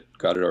movement that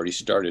God had already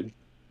started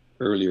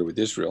earlier with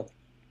Israel.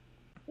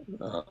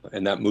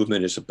 And that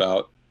movement is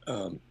about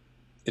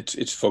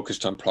it's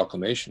focused on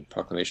proclamation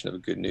of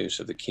the good news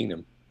of the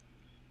kingdom,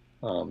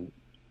 and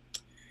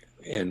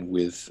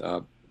with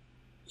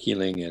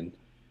healing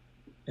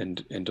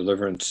and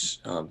deliverance,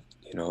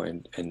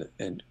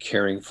 and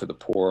caring for the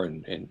poor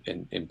and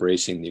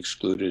embracing the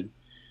excluded.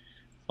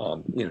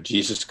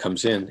 Jesus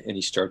comes in and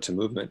He starts a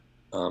movement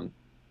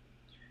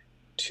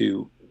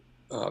to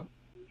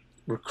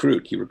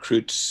recruit. He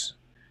recruits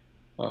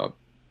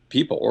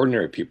people,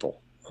 ordinary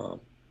people.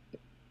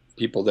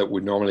 People that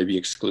would normally be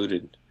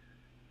excluded,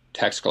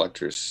 tax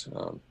collectors,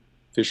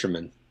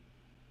 fishermen.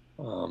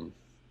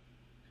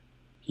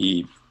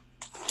 He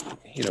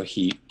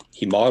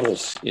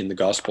models in the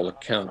gospel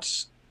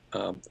accounts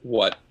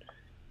what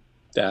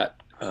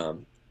that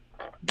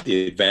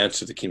the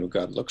advance of the kingdom of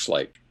God looks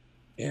like,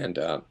 and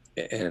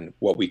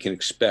what we can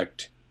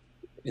expect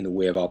in the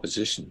way of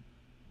opposition,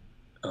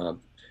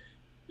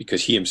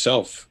 because He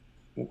Himself,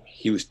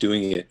 He was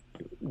doing it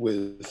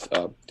with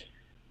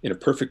in a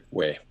perfect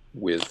way,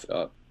 with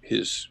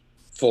His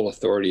full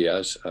authority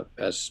as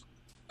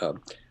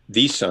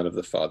the Son of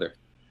the Father,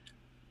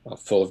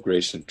 full of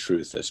grace and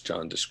truth, as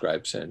John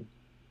describes, and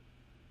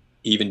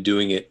even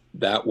doing it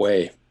that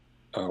way,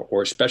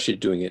 or especially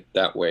doing it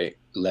that way,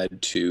 led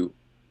to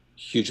a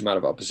huge amount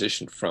of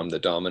opposition from the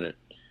dominant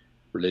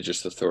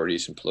religious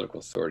authorities and political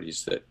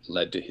authorities that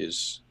led to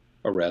His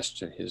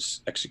arrest and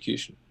His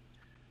execution.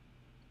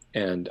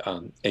 And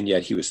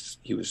yet he was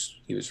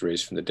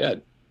raised from the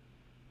dead.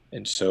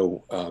 And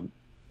so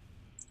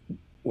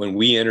when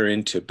we enter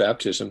into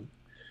baptism,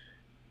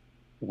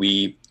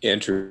 we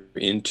enter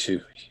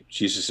into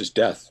Jesus's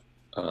death,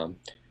 and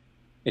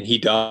He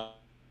dies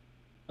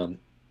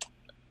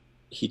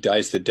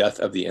the death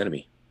of the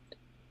enemy.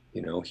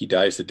 He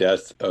dies the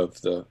death of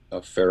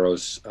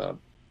Pharaoh's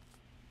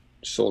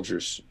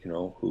soldiers,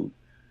 who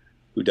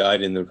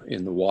died in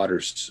the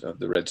waters of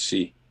the Red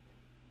Sea,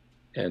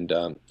 and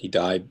He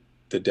died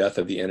the death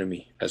of the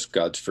enemy as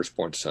God's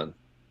firstborn Son.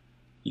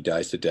 He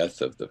dies the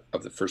death of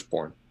the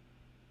firstborn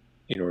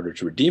in order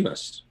to redeem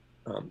us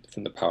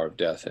from the power of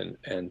death,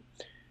 and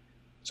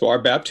so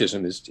our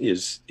baptism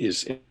is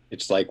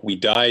it's like we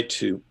die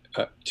to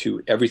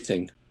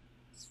everything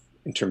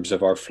in terms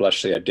of our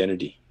fleshly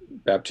identity.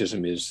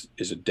 Baptism is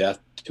a death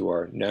to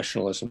our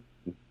nationalism,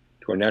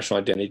 to our national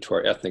identity, to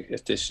our ethnic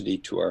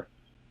ethnicity, to our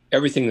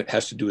everything that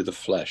has to do with the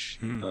flesh.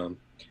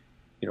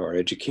 Our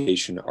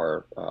education,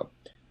 our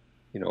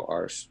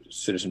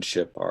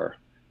citizenship, our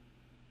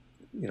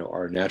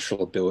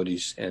natural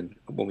abilities. And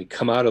when we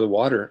come out of the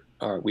water,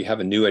 we have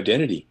a new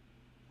identity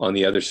on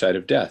the other side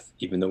of death,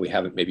 even though we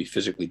haven't maybe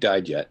physically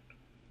died yet.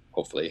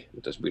 Hopefully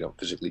we don't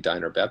physically die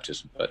in our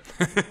baptism, but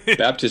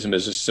baptism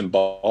is a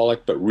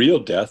symbolic but real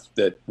death,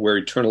 that where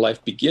eternal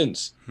life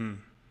begins.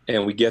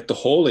 And we get the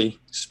Holy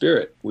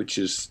Spirit, which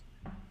is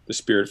the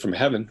Spirit from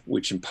heaven,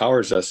 which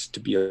empowers us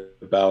to be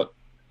about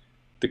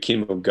the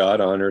kingdom of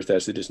God on earth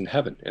as it is in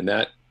heaven. And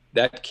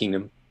that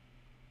kingdom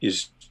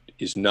is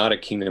not a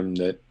kingdom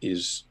that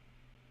is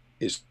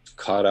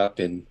caught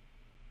up in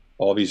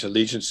all these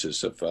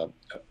allegiances of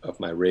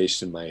my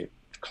race and my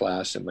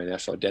class and my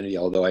national identity,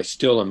 although I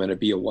still am going to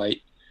be a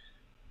white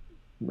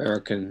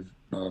American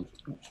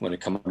when I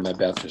come on my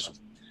baptism.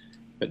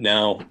 But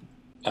now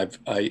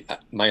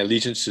my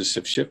allegiances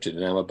have shifted,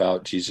 and I'm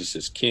about Jesus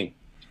as King,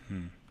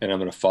 and I'm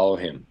going to follow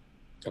Him.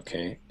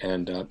 Okay,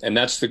 and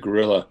that's the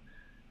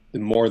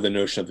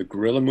notion of the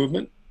guerrilla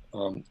movement.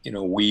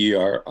 We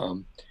are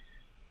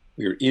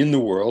in the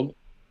world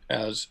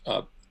as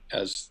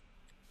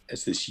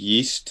this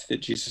yeast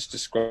that Jesus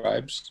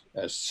describes,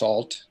 as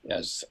salt,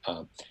 as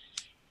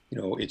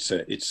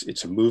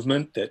it's a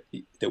movement that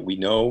we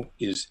know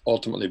is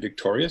ultimately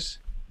victorious,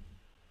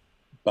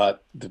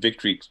 but the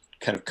victory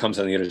kind of comes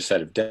on the other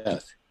side of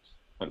death,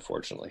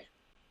 unfortunately.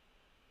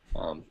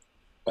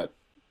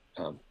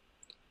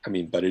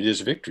 But it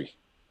is a victory.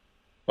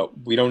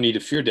 But we don't need to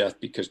fear death,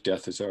 because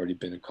death has already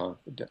been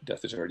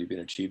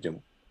achieved,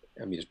 and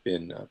it's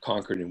been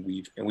conquered, and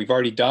we've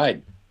already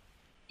died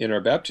in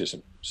our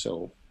baptism,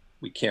 so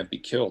we can't be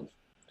killed.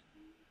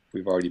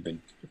 If we're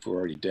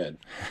already dead,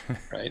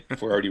 right?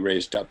 If we're already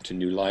raised up to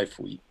new life,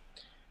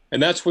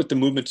 and that's what the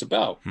movement's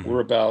about. Mm-hmm.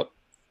 We're about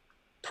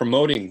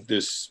promoting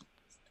this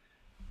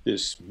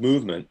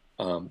movement,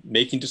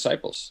 making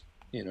disciples.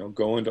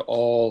 Go into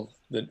all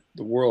the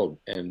world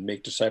and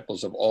make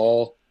disciples of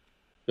all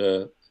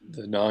the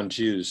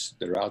non-Jews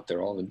that are out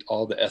there, all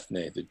the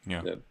ethne,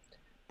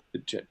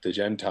 the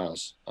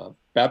Gentiles,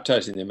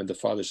 baptizing them in the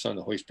Father, Son, and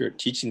the Holy Spirit,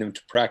 teaching them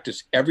to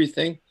practice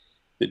everything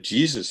that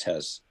Jesus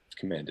has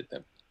commanded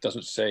them. It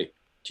doesn't say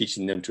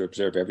teaching them to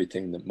observe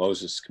everything that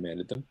Moses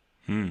commanded them.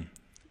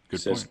 It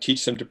says,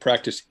 teach them to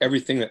practice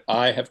everything that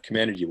I have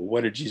commanded you. Well,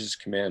 what did Jesus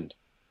command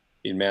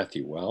in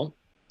Matthew? Well,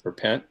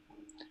 repent,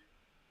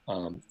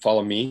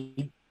 follow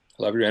me,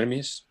 love your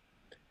enemies,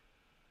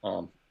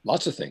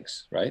 lots of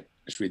things, right?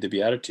 Just read the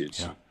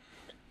Beatitudes. Yeah.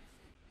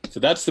 So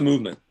that's the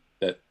movement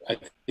that I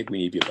think we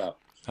need to be about.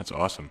 That's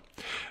awesome.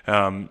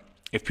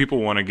 If people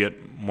want to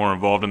get more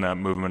involved in that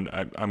movement,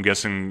 I'm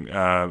guessing,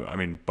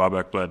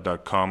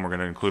 bobekblad.com, we're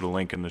going to include a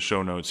link in the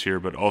show notes here,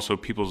 but also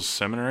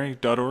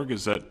peoplesseminary.org,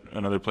 is that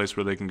another place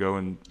where they can go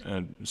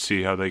and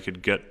see how they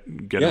could get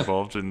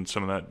involved in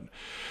some of that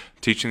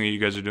teaching that you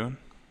guys are doing?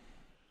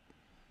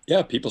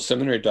 Yeah,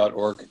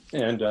 peoplesseminary.org.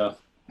 And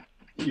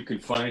you can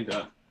find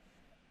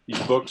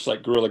these books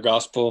like Guerrilla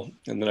Gospel,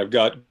 and then I've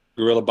got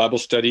Guerrilla Bible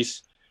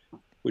Studies,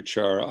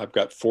 I've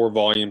got 4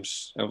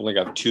 volumes. I've only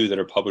got 2 that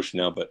are published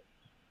now, but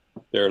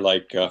they're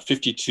like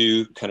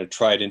 52 kind of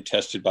tried and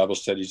tested Bible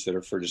studies that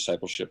are for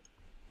discipleship.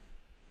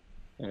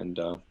 And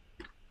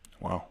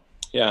wow.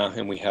 Yeah,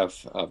 and we have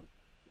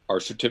our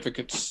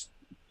certificates.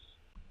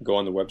 Go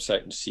on the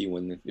website and see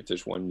if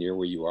there's one near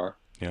where you are.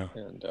 Yeah,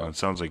 and it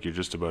sounds like you're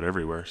just about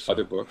everywhere. So.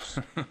 Other books.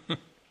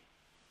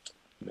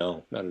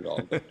 No, not at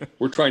all.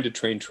 We're trying to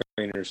train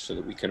trainers so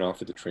that we can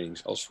offer the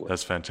trainings elsewhere.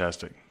 That's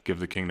fantastic. Give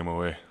the kingdom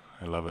away.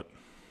 I love it.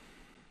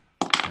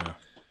 Yeah.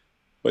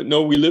 But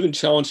no, we live in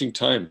challenging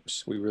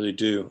times. We really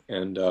do.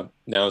 And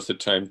now is the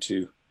time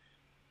to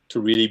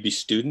really be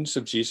students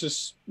of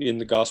Jesus in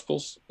the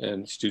Gospels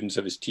and students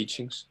of his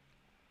teachings,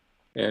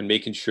 and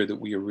making sure that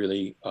we are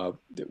really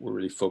we're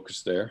really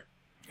focused there.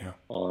 Yeah.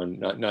 On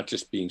not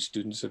just being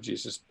students of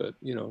Jesus, but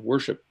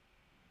worship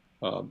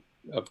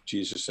of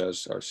Jesus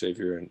as our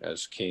Savior and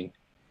as King,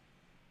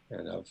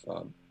 and of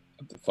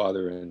the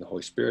Father and the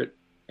Holy Spirit,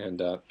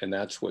 and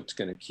that's what's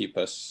going to keep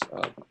us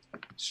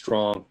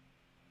strong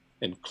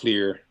and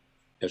clear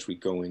as we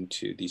go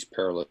into these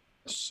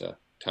perilous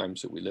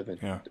times that we live in,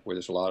 where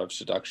there's a lot of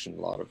seduction,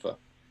 a lot of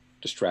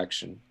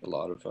distraction, a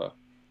lot of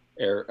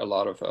error, a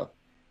lot of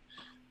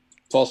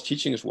false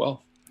teaching as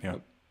well. Yeah,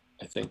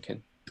 I think.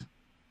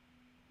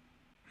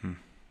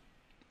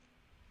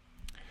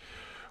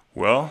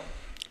 Well,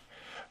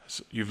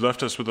 you've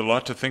left us with a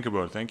lot to think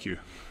about. Thank you.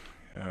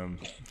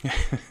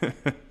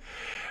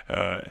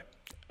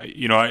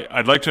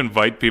 I'd like to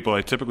invite people.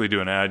 I typically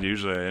do an ad.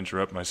 Usually I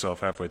interrupt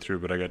myself halfway through,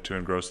 but I got too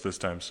engrossed this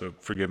time, so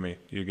forgive me.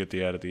 You get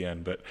the ad at the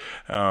end. But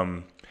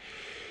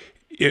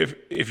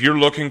if you're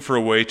looking for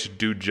a way to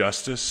do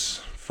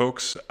justice,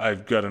 folks,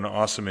 I've got an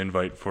awesome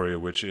invite for you,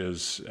 which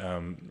is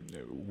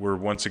we're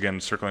once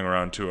again circling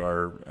around to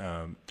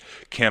our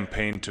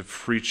campaign to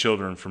free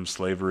children from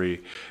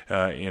slavery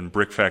in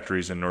brick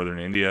factories in northern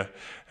India.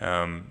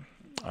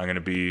 I'm going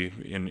to be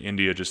in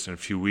India just in a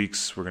few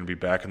weeks. We're going to be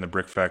back in the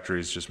brick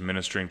factories just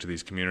ministering to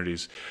these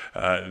communities.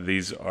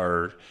 These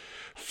are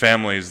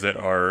families that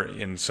are,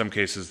 in some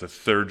cases, the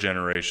 3rd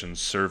generation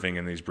serving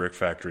in these brick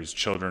factories,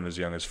 children as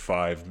young as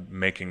 5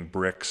 making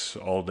bricks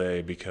all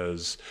day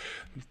because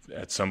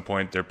at some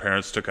point their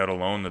parents took out a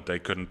loan that they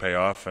couldn't pay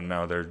off, and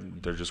now they're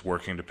just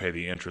working to pay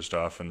the interest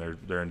off, and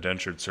they're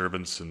indentured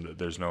servants, and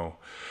there's no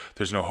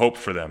hope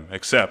for them,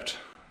 except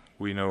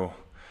we know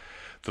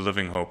the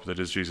living hope that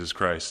is Jesus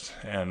Christ.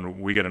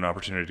 And we get an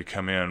opportunity to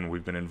come in.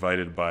 We've been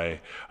invited by,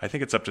 I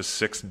think it's up to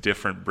 6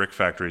 different brick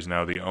factories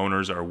now. The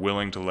owners are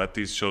willing to let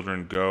these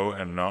children go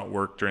and not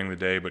work during the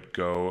day, but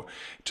go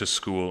to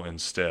school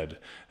instead.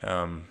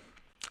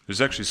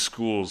 There's actually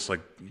schools,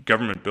 like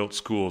government-built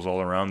schools all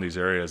around these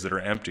areas that are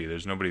empty.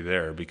 There's nobody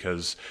there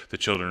because the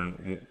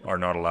children are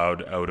not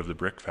allowed out of the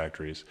brick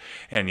factories.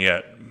 And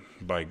yet,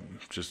 by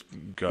just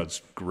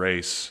God's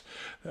grace,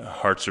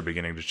 hearts are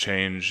beginning to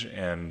change,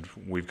 and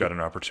we've got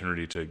an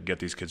opportunity to get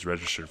these kids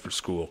registered for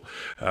school.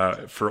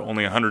 For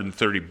only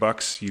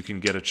 $130, you can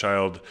get a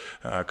child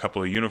a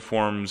couple of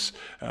uniforms,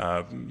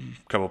 a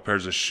couple of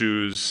pairs of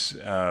shoes,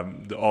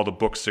 all the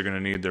books they're going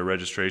to need, their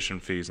registration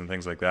fees, and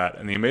things like that.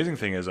 And the amazing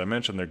thing is, I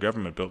mentioned they're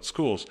government-built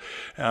schools.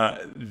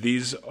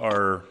 These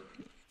are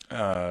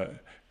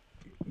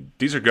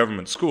these are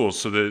government schools,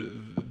 so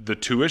the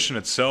tuition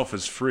itself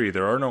is free.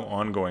 There are no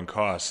ongoing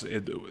costs.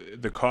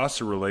 The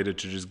costs are related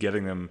to just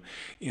getting them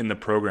in the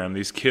program.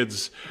 These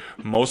kids,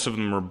 most of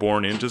them were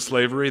born into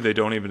slavery. They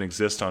don't even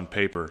exist on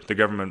paper. The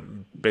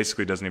government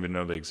basically doesn't even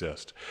know they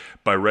exist.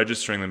 By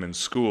registering them in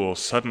school,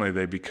 suddenly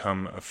they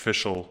become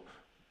official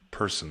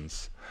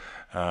persons.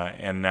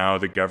 And now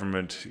the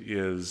government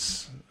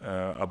is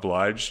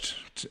obliged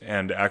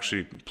and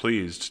actually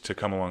pleased to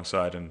come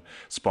alongside and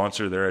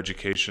sponsor their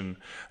education,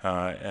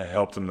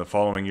 help them the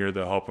following year.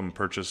 They'll help them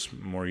purchase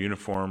more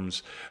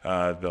uniforms.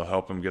 They'll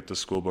help them get the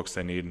school books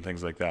they need and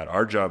things like that.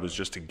 Our job is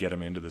just to get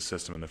them into the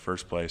system in the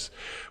first place.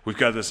 We've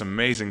got this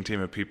amazing team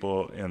of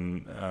people,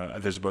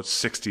 there's about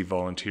 60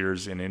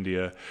 volunteers in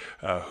India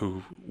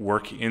who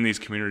work in these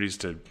communities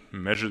to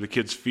measure the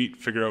kids' feet,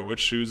 figure out which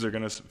shoes are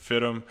going to fit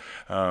them,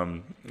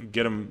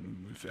 get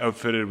them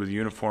outfitted with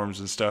uniforms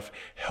and stuff,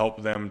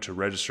 help them to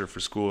register for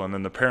school. And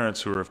then the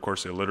parents, who are of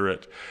course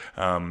illiterate,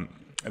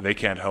 they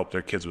can't help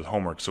their kids with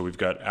homework. So we've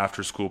got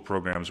after school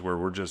programs where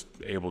we're just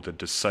able to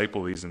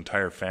disciple these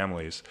entire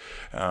families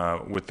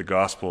with the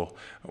gospel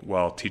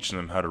while teaching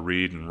them how to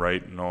read and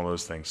write and all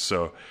those things.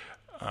 So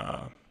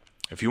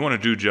if you want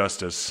to do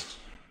justice,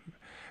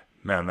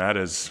 man, that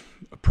is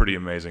a pretty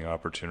amazing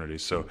opportunity.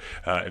 So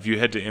if you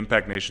head to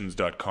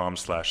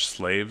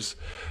impactnations.com/slaves,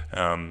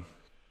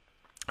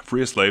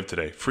 free a slave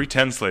today. Free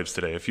 10 slaves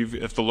today.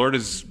 If the Lord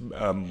has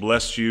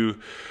blessed you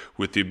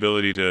with the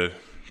ability to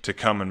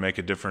come and make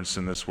a difference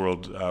in this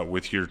world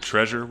with your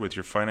treasure, with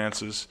your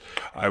finances,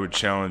 I would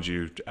challenge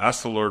you to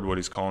ask the Lord what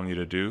He's calling you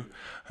to do,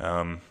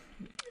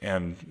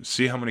 and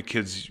see how many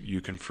kids you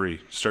can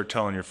free. Start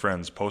telling your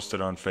friends. Post it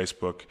on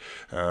Facebook.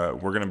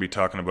 We're going to be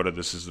talking about it.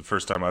 This is the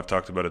first time I've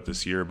talked about it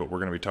this year, but we're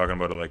going to be talking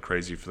about it like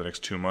crazy for the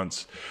next 2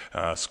 months.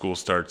 School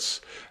starts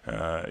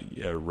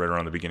right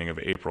around the beginning of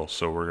April,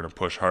 so we're going to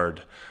push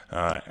hard.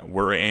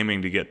 We're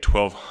aiming to get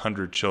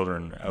 1,200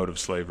 children out of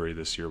slavery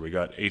this year. We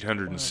got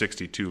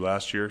 862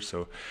 last year,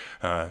 so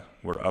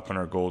we're upping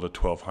our goal to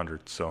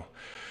 1,200. So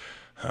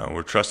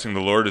we're trusting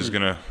the Lord is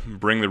going to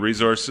bring the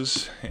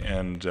resources,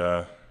 and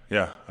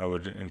yeah, I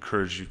would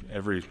encourage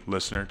every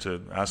listener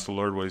to ask the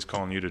Lord what He's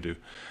calling you to do,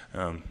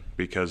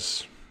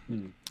 because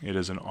it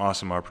is an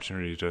awesome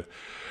opportunity to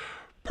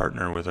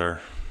partner with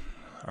our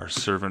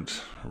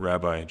servant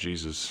Rabbi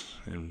Jesus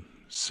in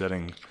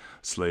setting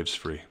slaves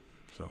free.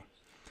 So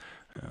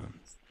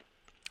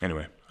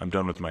anyway, I'm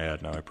done with my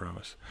ad now, I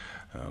promise.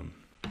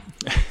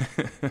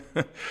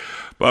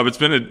 Bob, it's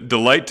been a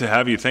delight to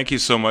have you. Thank you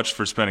so much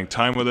for spending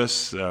time with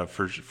us,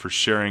 for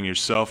sharing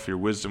yourself, your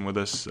wisdom with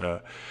us,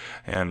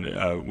 and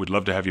we'd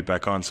love to have you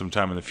back on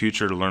sometime in the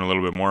future to learn a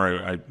little bit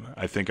more.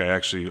 I think I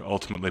actually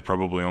ultimately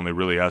probably only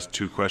really asked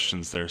 2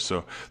 questions there,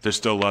 so there's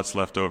still lots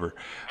left over.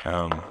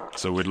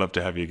 So we'd love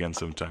to have you again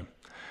sometime.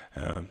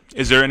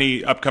 Is there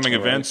any upcoming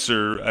events,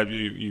 or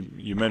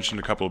you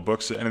mentioned a couple of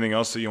books, anything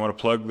else that you want to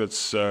plug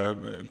that's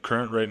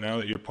current right now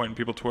that you're pointing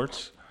people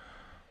towards?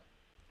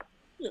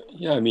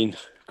 Yeah, I mean,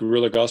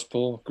 Guerrilla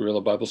Gospel,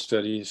 Guerrilla Bible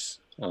Studies.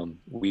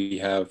 We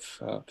have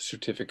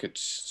certificates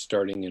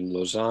starting in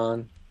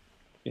Lausanne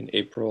in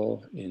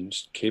April, in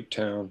Cape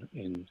Town,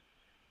 in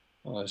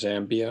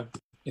Zambia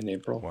in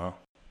April. Wow.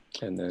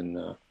 And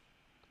then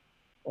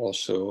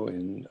also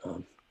in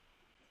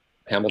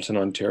Hamilton,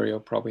 Ontario,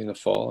 probably in the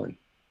fall. And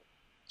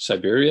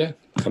Siberia,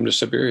 come to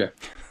Siberia.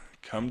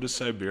 Come to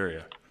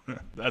Siberia.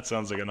 That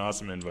sounds like an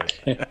awesome invite.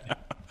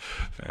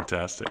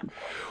 Fantastic.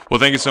 Well,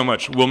 thank you so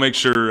much. We'll make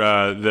sure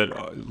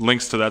that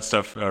links to that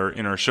stuff are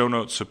in our show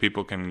notes so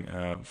people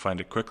can find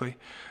it quickly.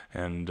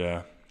 And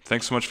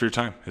thanks so much for your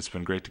time. It's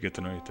been great to get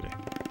to know you today.